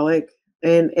alcoholic,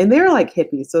 and they were like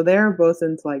hippies, so they were both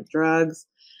into like drugs,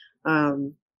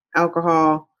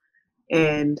 alcohol,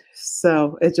 and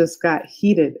so it just got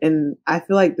heated, and I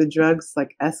feel like the drugs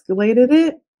like escalated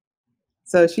it.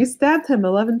 So she stabbed him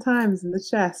 11 times in the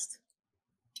chest,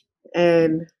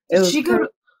 and it Did was she go to,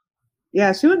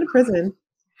 yeah, she went to prison.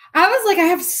 I was like, I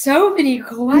have so many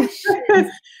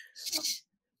questions.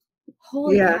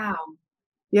 Holy Yeah. cow.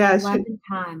 Yeah, 11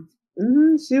 times.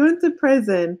 she went to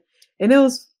prison, and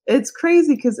it's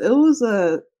crazy because it was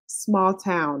a small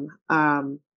town,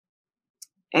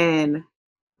 and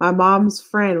my mom's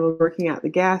friend was working at the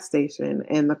gas station,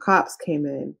 and the cops came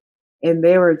in, and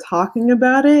they were talking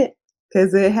about it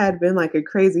because it had been like a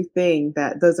crazy thing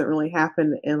that doesn't really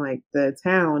happen in like the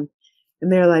town,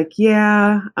 and they're like,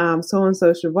 yeah, so and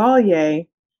so Chevalier,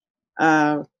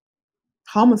 uh,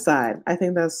 homicide. I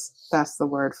think that's the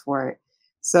word for it.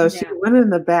 So she Yeah. went in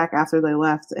the back after they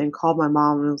left and called my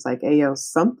mom and was like, "Hey, yo,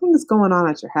 something's going on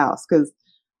at your house," because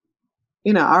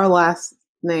our last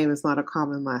name is not a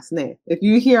common last name. If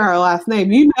you hear our last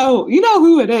name, you know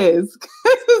who it is.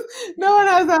 No one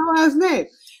has that last name,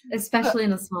 Especially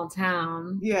in a small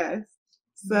town. yes.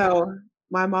 So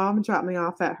my mom dropped me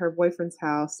off at her boyfriend's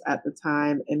house at the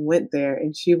time and went there,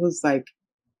 and she was like,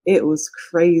 it was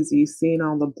crazy seeing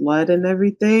all the blood and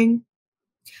everything.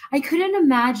 I couldn't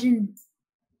imagine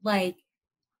like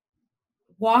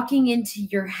walking into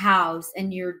your house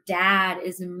and your dad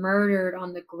is murdered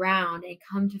on the ground and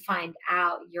come to find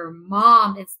out your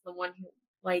mom is the one who,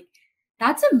 like,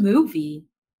 that's a movie.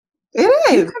 It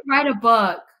You is. could write a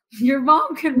book. Your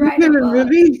mom could write a book.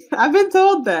 Movie? I've been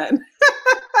told that.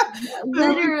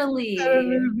 Literally.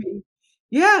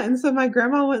 Yeah, and so my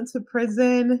grandma went to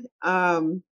prison.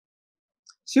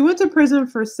 She went to prison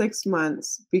for 6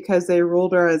 months because they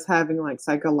ruled her as having like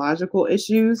psychological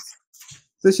issues.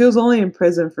 So she was only in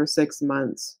prison for 6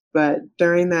 months. But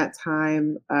during that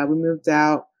time, we moved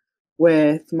out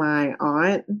with my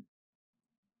aunt.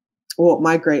 Well,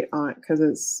 my great aunt, because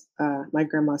it's my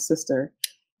grandma's sister.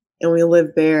 And we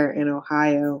lived there in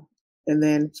Ohio. And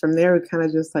then from there, we kind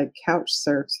of just like couch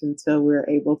surfed until we were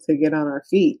able to get on our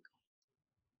feet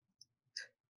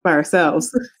by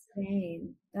ourselves.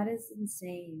 Insane. That is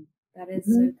insane. That is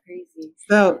Mm-hmm. so crazy.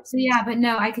 So yeah, but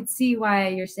no, I could see why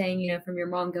you're saying, from your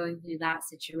mom going through that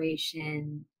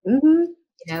situation, mm-hmm.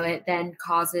 It then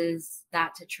causes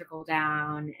that to trickle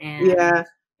down. And Yeah.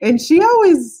 And she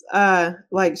always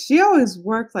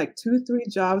worked like 2-3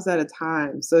 jobs at a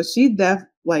time. So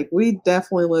we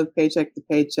definitely lived paycheck to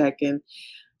paycheck, and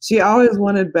she always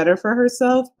wanted better for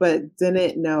herself but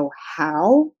didn't know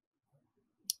how.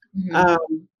 Mhm.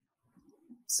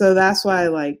 So that's why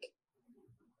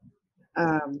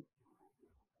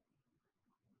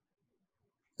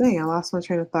dang, I lost my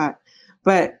train of thought.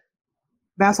 But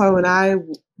that's why when I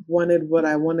wanted what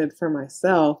I wanted for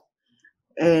myself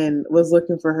and was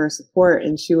looking for her support,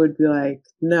 and she would be like,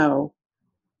 no.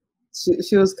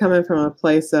 She was coming from a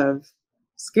place of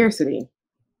scarcity,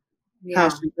 how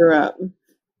she grew up.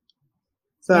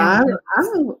 So Yeah.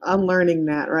 I'm learning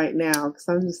that right now because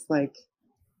I'm just like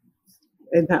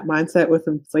in that mindset with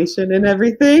inflation and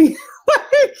everything.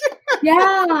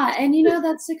 Yeah. And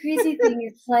that's the crazy thing.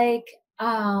 It's like,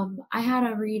 I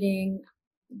had a reading.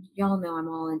 Y'all know I'm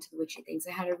all into the witchy things.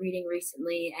 I had a reading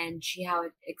recently, and she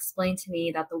had explained to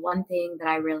me that the one thing that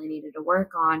I really needed to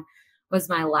work on was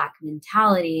my lack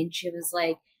mentality. And she was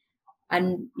like,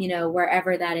 and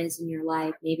wherever that is in your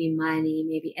life, maybe money,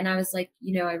 maybe. And I was like,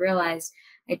 I realized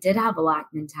I did have a lack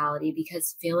mentality,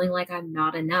 because feeling like I'm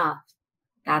not enough,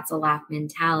 that's a lack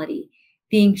mentality.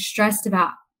 Being stressed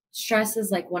about stress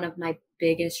is like one of my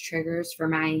biggest triggers for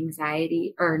my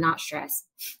anxiety, or not stress.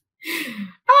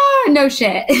 No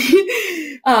shit.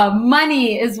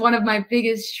 Money is one of my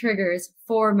biggest triggers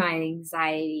for my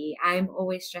anxiety. I'm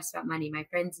always stressed about money. My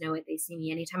friends know it. They see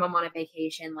me anytime I'm on a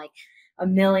vacation, like a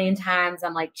million times.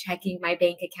 I'm like checking my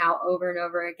bank account over and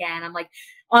over again. I'm like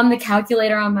on the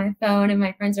calculator on my phone, and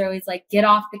my friends are always like, get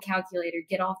off the calculator,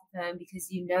 get off the phone,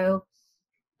 because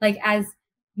like as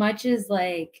much as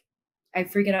like I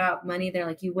freak out about money, they're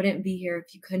like, you wouldn't be here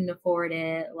if you couldn't afford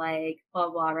it, like blah,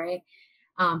 blah, right?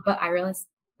 But I realized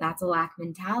that's a lack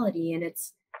mentality. And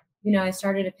it's, I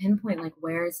started to pinpoint, like,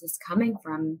 where is this coming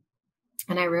from?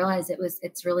 And I realized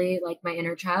it's really like my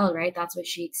inner child, right? That's what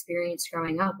she experienced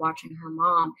growing up, watching her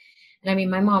mom. And I mean,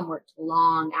 my mom worked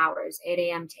long hours, 8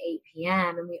 a.m. to 8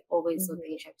 p.m. And we always lived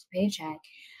paycheck to paycheck.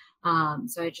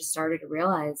 So I just started to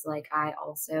realize, like, I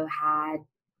also had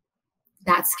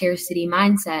that scarcity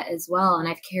mindset as well. And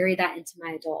I've carried that into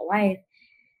my adult life.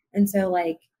 And so,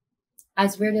 like,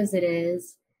 as weird as it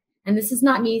is, and this is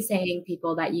not me saying,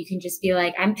 people, that you can just be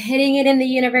like, I'm putting it in the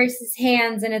universe's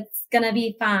hands and it's going to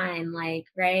be fine. Like,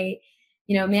 right.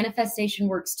 Manifestation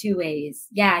works two ways.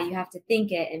 Yeah. You have to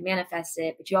think it and manifest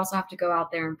it, but you also have to go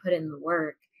out there and put in the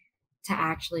work to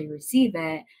actually receive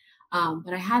it.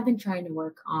 But I have been trying to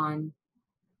work on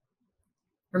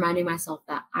reminding myself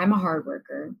that I'm a hard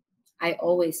worker. I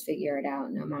always figure it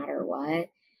out no matter what,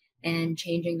 and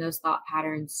changing those thought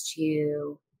patterns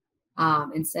to,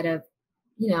 instead of,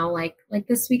 like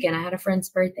this weekend, I had a friend's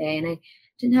birthday and I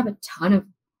didn't have a ton of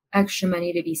extra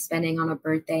money to be spending on a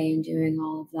birthday and doing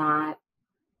all of that.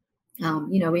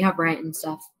 We have rent and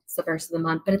stuff. It's the first of the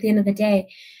month. But at the end of the day,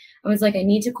 I was like, I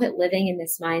need to quit living in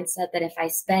this mindset that if I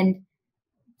spend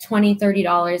 $20,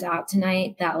 $30 out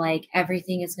tonight, that like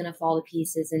everything is going to fall to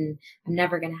pieces and I'm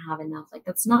never going to have enough. Like,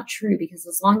 that's not true, because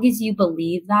as long as you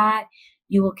believe that,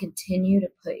 you will continue to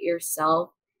put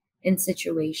yourself in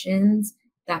situations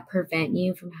that prevent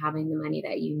you from having the money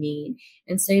that you need.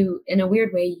 And so in a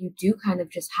weird way, you do kind of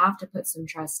just have to put some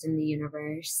trust in the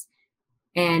universe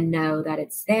and know that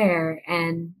it's there.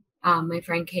 And my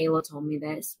friend Kayla told me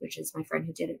this, which is my friend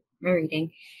who did my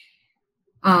reading,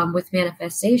 with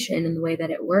manifestation, and the way that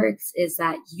it works is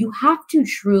that you have to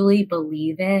truly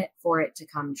believe it for it to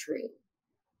come true.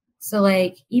 So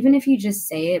like, even if you just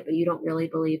say it, but you don't really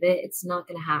believe it, it's not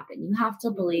going to happen. You have to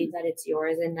believe that it's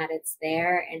yours and that it's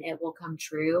there and it will come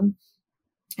true.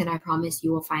 And I promise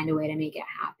you will find a way to make it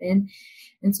happen.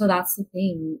 And so that's the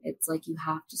thing. It's like, you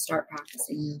have to start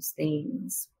practicing those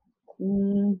things.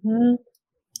 Mm-hmm.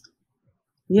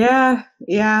 Yeah.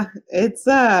 Yeah. It's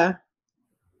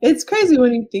crazy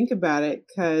when you think about it,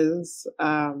 because,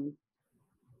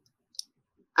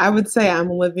 I would say I'm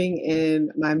living in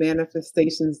my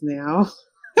manifestations now.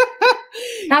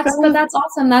 That's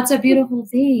awesome. That's a beautiful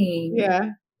thing. Yeah.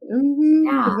 Mm-hmm.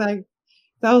 Yeah.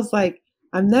 I was like,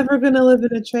 I'm never going to live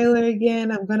in a trailer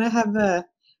again. I'm going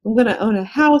to own a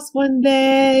house one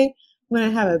day. I'm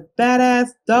going to have a badass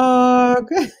dog.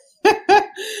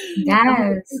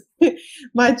 Yes.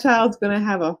 My child's going to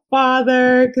have a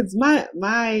father, because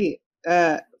my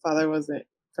father wasn't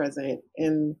present,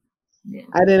 and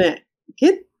I didn't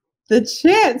get the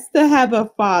chance to have a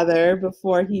father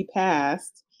before he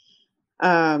passed.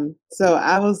 So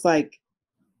I was like,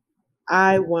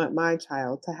 I want my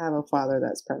child to have a father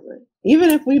that's present. Even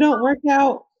if we don't work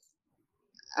out,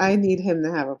 I need him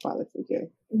to have a father figure.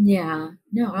 Yeah,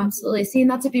 no, absolutely. See,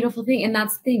 and that's a beautiful thing. And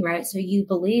that's the thing, right? So you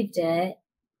believed it.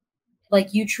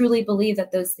 Like, you truly believe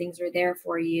that those things were there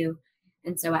for you.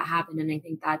 And so it happened. And I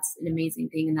think that's an amazing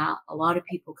thing, and that a lot of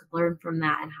people could learn from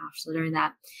that and have to learn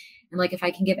that. And like, if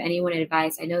I can give anyone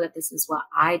advice, I know that this is what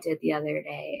I did the other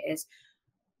day is,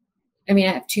 I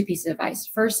have two pieces of advice.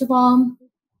 First of all,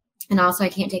 and also I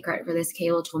can't take credit for this,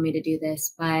 Kayla told me to do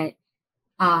this, but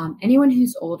anyone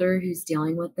who's older, who's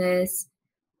dealing with this,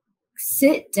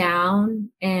 sit down.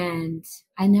 And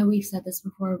I know we've said this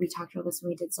before. We talked about this when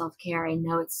we did self-care. I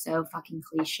know it's so fucking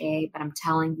cliche, but I'm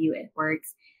telling you, it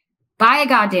works. Buy a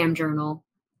goddamn journal.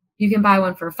 You can buy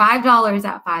one for $5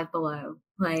 at Five Below.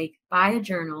 Like, buy a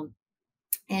journal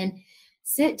and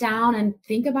sit down and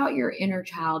think about your inner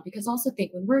child. Because also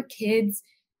think, when we're kids,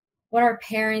 what our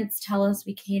parents tell us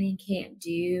we can and can't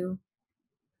do,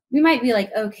 we might be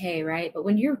like, okay, right? But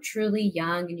when you're truly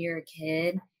young and you're a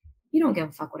kid, you don't give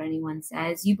a fuck what anyone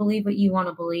says. You believe what you want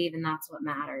to believe, and that's what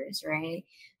matters, right?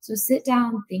 So sit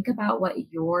down, think about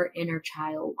what your inner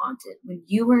child wanted. When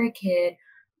you were a kid,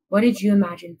 what did you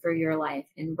imagine for your life?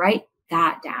 And write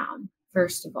that down,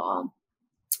 first of all.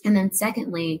 And then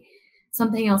secondly,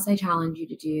 something else I challenge you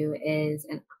to do is,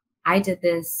 and I did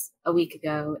this a week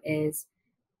ago, is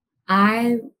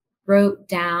I wrote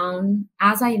down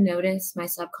as I noticed my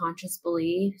subconscious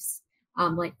beliefs.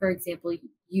 Like, for example,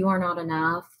 you are not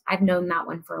enough. I've known that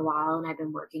one for a while and I've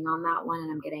been working on that one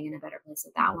and I'm getting in a better place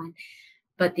with that one.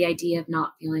 But the idea of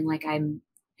not feeling like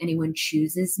anyone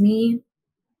chooses me,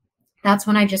 that's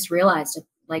when I just realized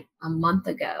like a month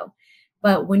ago.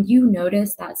 But when you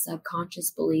notice that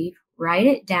subconscious belief, write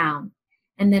it down.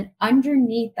 And then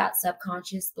underneath that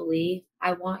subconscious belief,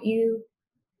 I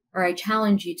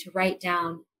challenge you to write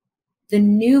down the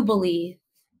new belief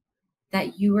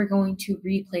that you are going to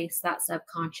replace that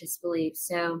subconscious belief.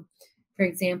 So, for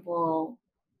example,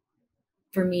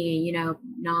 for me,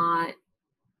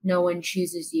 no one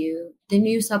chooses you. The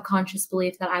new subconscious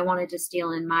belief that I wanted to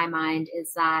steal in my mind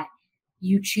is that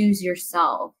you choose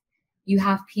yourself. You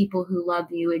have people who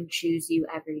love you and choose you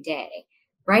every day.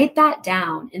 Write that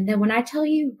down. And then when I tell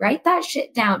you, write that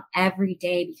shit down every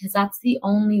day, because that's the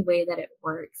only way that it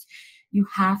works. You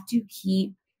have to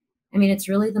it's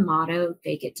really the motto,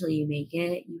 fake it till you make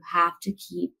it. You have to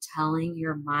keep telling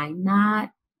your mind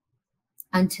that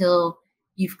until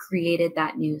you've created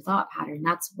that new thought pattern.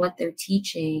 That's what they're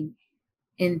teaching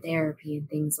in therapy and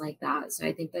things like that. So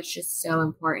I think that's just so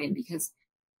important because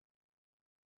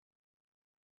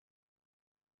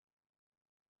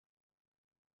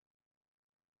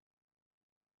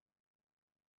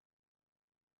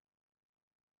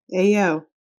Hey, yo.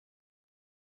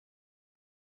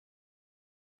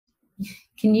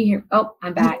 can you hear? Oh,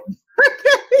 I'm back.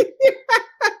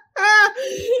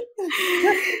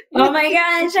 Oh my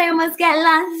gosh, I almost got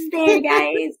lost there,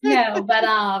 guys. No, but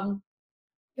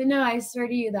no, I swear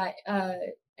to you that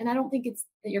and I don't think it's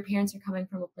that your parents are coming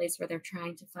from a place where they're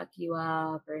trying to fuck you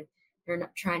up or they're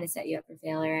not trying to set you up for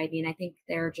failure. I mean, I think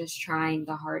they're just trying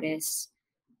the hardest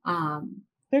They're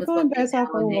with going what they based off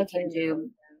know of and they what can they do.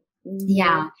 know. Mm-hmm.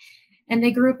 Yeah. And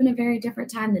they grew up in a very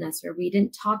different time than us where we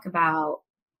didn't talk about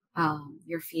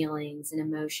your feelings and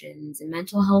emotions, and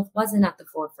mental health wasn't at the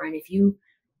forefront. If you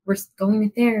were going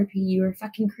to therapy, you were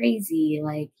fucking crazy.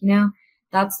 Like,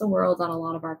 that's the world that a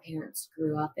lot of our parents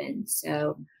grew up in.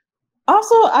 So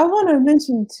also, I want to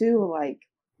mention too, like,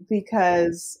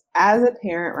 because as a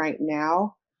parent right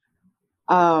now,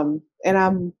 and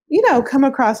I'm, come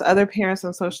across other parents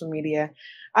on social media,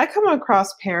 I come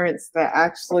across parents that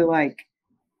actually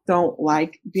don't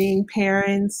like being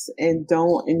parents and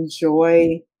don't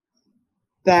enjoy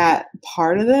that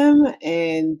part of them,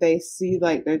 and they see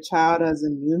their child as a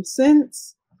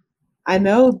nuisance. I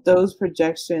know those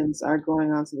projections are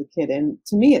going on to the kid, and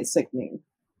to me it's sickening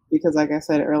because, like I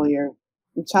said earlier,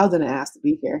 the child didn't ask to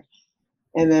be here.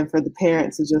 And then for the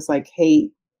parents to just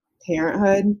hate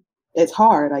parenthood, it's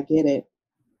hard, I get it.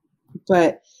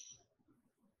 But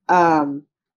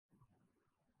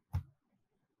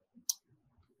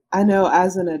I know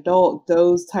as an adult,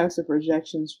 those types of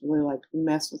projections really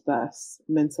mess with us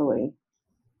mentally.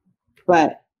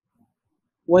 But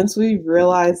once we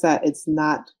realize that it's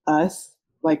not us,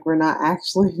 we're not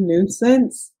actually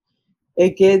nuisance,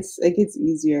 it gets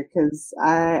easier. Because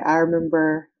I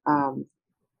remember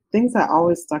things that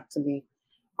always stuck to me.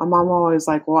 My mom always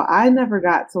well, I never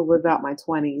got to live out my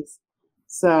 20s,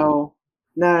 so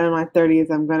now in my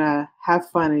 30s, I'm gonna have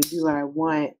fun and do what I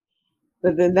want.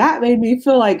 But then that made me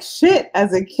feel like shit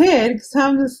as a kid because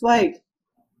I'm just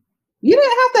you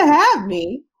didn't have to have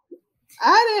me.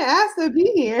 I didn't ask to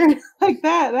be here.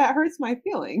 That hurts my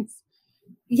feelings.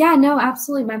 Yeah, no,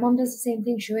 absolutely. My mom does the same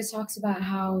thing. She always talks about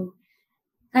how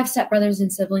I have stepbrothers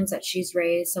and siblings that she's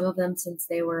raised, some of them since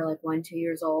they were 1, 2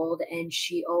 years old. And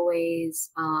she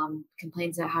always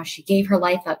complains about how she gave her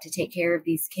life up to take care of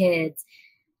these kids.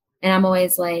 And I'm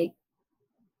always like,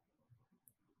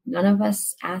 none of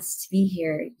us asked to be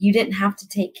here. You didn't have to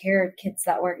take care of kids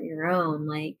that weren't your own.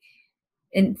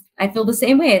 And I feel the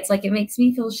same way. It's it makes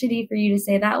me feel shitty for you to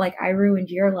say that. I ruined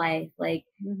your life.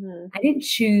 Mm-hmm. I didn't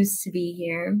choose to be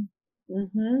here.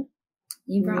 Mm-hmm.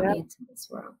 You brought me into this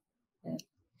world. But,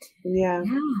 yeah.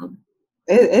 Yeah.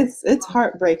 It's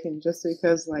heartbreaking just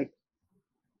because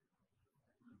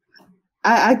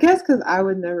I guess because I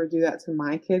would never do that to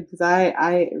my kid because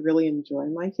I really enjoy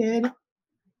my kid.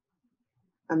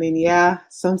 I mean, yeah,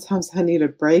 sometimes I need a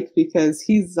break because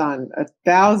he's on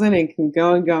 1,000 and can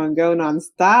go and go and go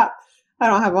nonstop. I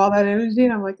don't have all that energy,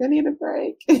 and I'm I need a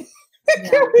break.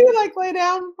 Can we like lay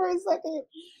down for a second?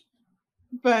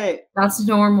 But that's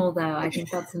normal, though. I think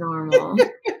that's normal.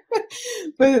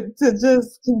 but to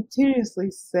just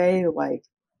continuously say like,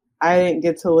 I didn't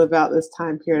get to live out this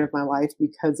time period of my life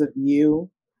because of you.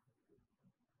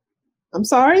 I'm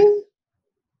sorry.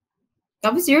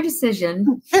 That was your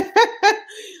decision.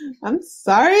 I'm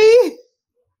sorry.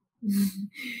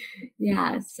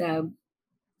 Yeah. So,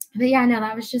 but yeah, no,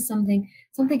 that was just something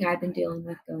I've been dealing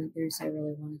with, going through. So I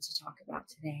really wanted to talk about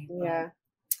today. Yeah.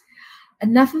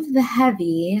 Enough of the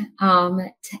heavy.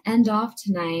 To end off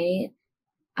tonight,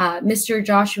 Mr.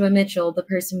 Joshua Mitchell, the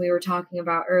person we were talking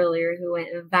about earlier who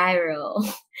went viral,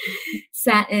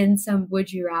 sent in some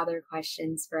would you rather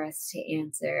questions for us to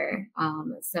answer.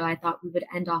 So I thought we would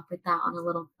end off with that on a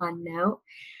little fun note.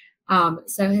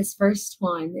 So his first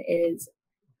one is,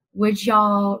 would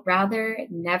y'all rather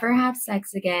never have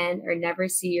sex again or never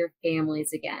see your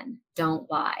families again? Don't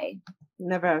lie.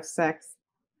 Never have sex.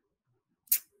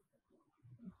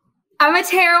 I'm a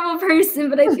terrible person,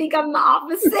 but I think I'm the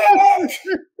opposite. I've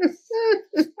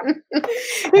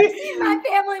seen my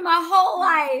family my whole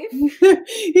life.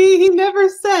 He never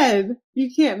said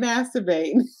you can't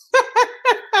masturbate.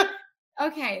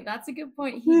 Okay, that's a good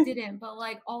point. He didn't, but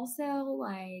like also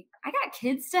like I got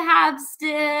kids to have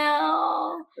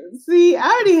still. See, I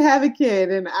already have a kid,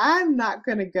 and I'm not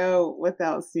gonna go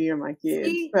without seeing my kids.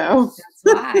 See, so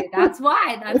that's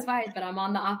why. But I'm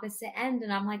on the opposite end,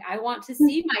 and I'm like, I want to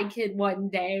see my kid one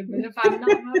day, but if I'm not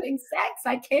having sex,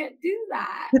 I can't do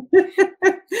that.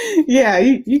 Yeah,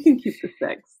 you can keep the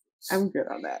sex. I'm good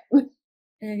on that.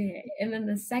 Okay, and then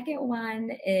the second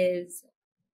one is,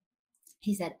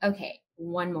 he said, okay,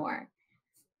 one more.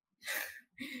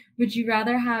 Would you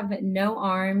rather have no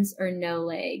arms or no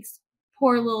legs?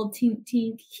 Poor little tink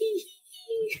tink.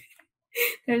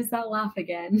 There's that laugh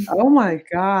again. Oh my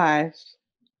gosh.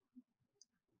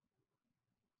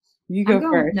 You go I'm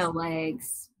going first. with no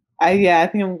legs. I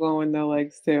think I'm going with no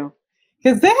legs too.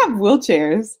 Because they have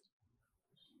wheelchairs.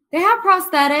 They have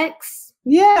prosthetics.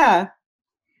 Yeah.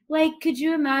 Like, could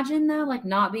you imagine though, like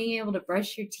not being able to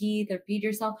brush your teeth or feed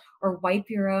yourself or wipe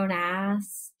your own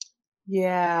ass?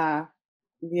 Yeah.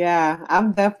 Yeah.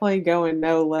 I'm definitely going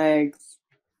no legs.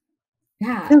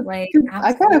 Yeah, like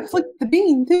I gotta flick the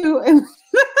bean too. And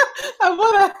I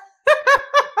wanna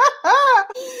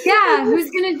yeah, who's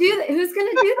gonna do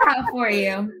that for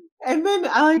you? And then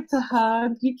I like to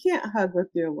hug. You can't hug with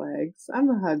your legs. I'm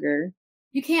a hugger.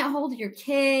 You can't hold your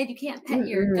kid. You can't pet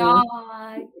your dog.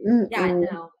 Yeah,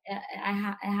 no. It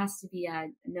has to be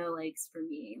no legs for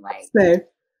me. Like, Same.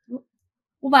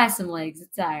 We'll buy some legs.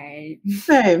 It's all right.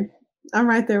 Same. I'm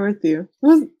right there with you.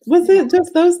 Was it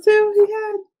just those two he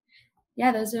had?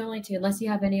 Yeah, those are only two. Unless you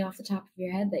have any off the top of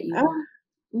your head that you want.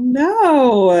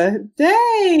 No.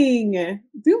 Dang.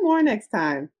 Do more next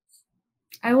time.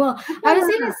 I will. I was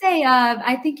going to say,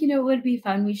 I think, it would be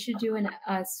fun. We should do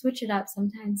switch it up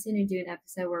sometime soon and do an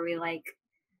episode where we like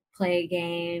play a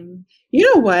game.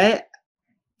 You know what?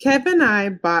 Kevin and I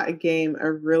bought a game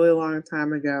a really long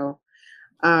time ago.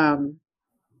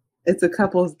 It's a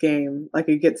couples game, like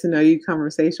a get to know you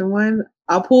conversation one.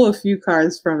 I'll pull a few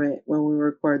cards from it when we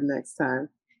record next time.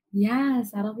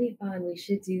 Yes, that'll be fun. We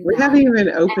should do that. We haven't even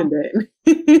opened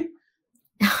it.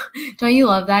 Don't you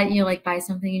love that? You like buy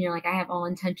something and you're like, I have all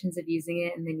intentions of using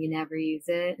it, and then you never use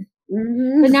it.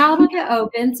 Mm-hmm. But now it'll get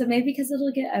open. So maybe because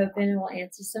it'll get open and we'll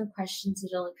answer some questions,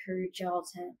 it'll encourage y'all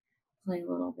to play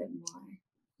a little bit more.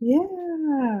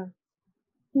 Yeah.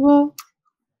 Well,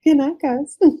 good night,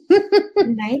 guys.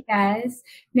 Good night, guys.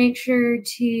 Make sure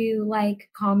to like,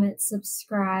 comment,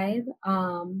 subscribe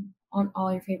on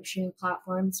all your favorite streaming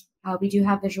platforms. We do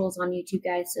have visuals on YouTube,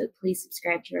 guys, so please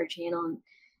subscribe to our channel and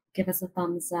give us a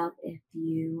thumbs up if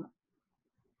you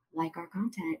like our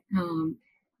content.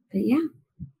 But yeah,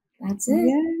 that's it.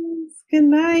 Yes. Good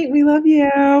night. We love you.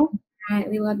 All right,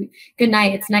 we love you. Good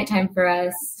night. It's nighttime for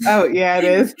us. Oh, yeah, it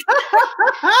is.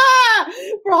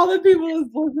 For all the people who's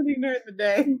listening during the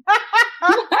day.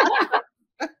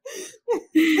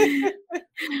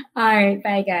 All right.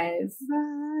 Bye, guys.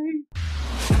 Bye.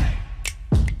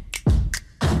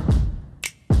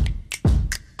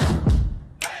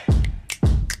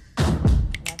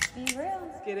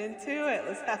 Let's get into it.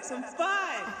 Let's have some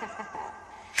fun.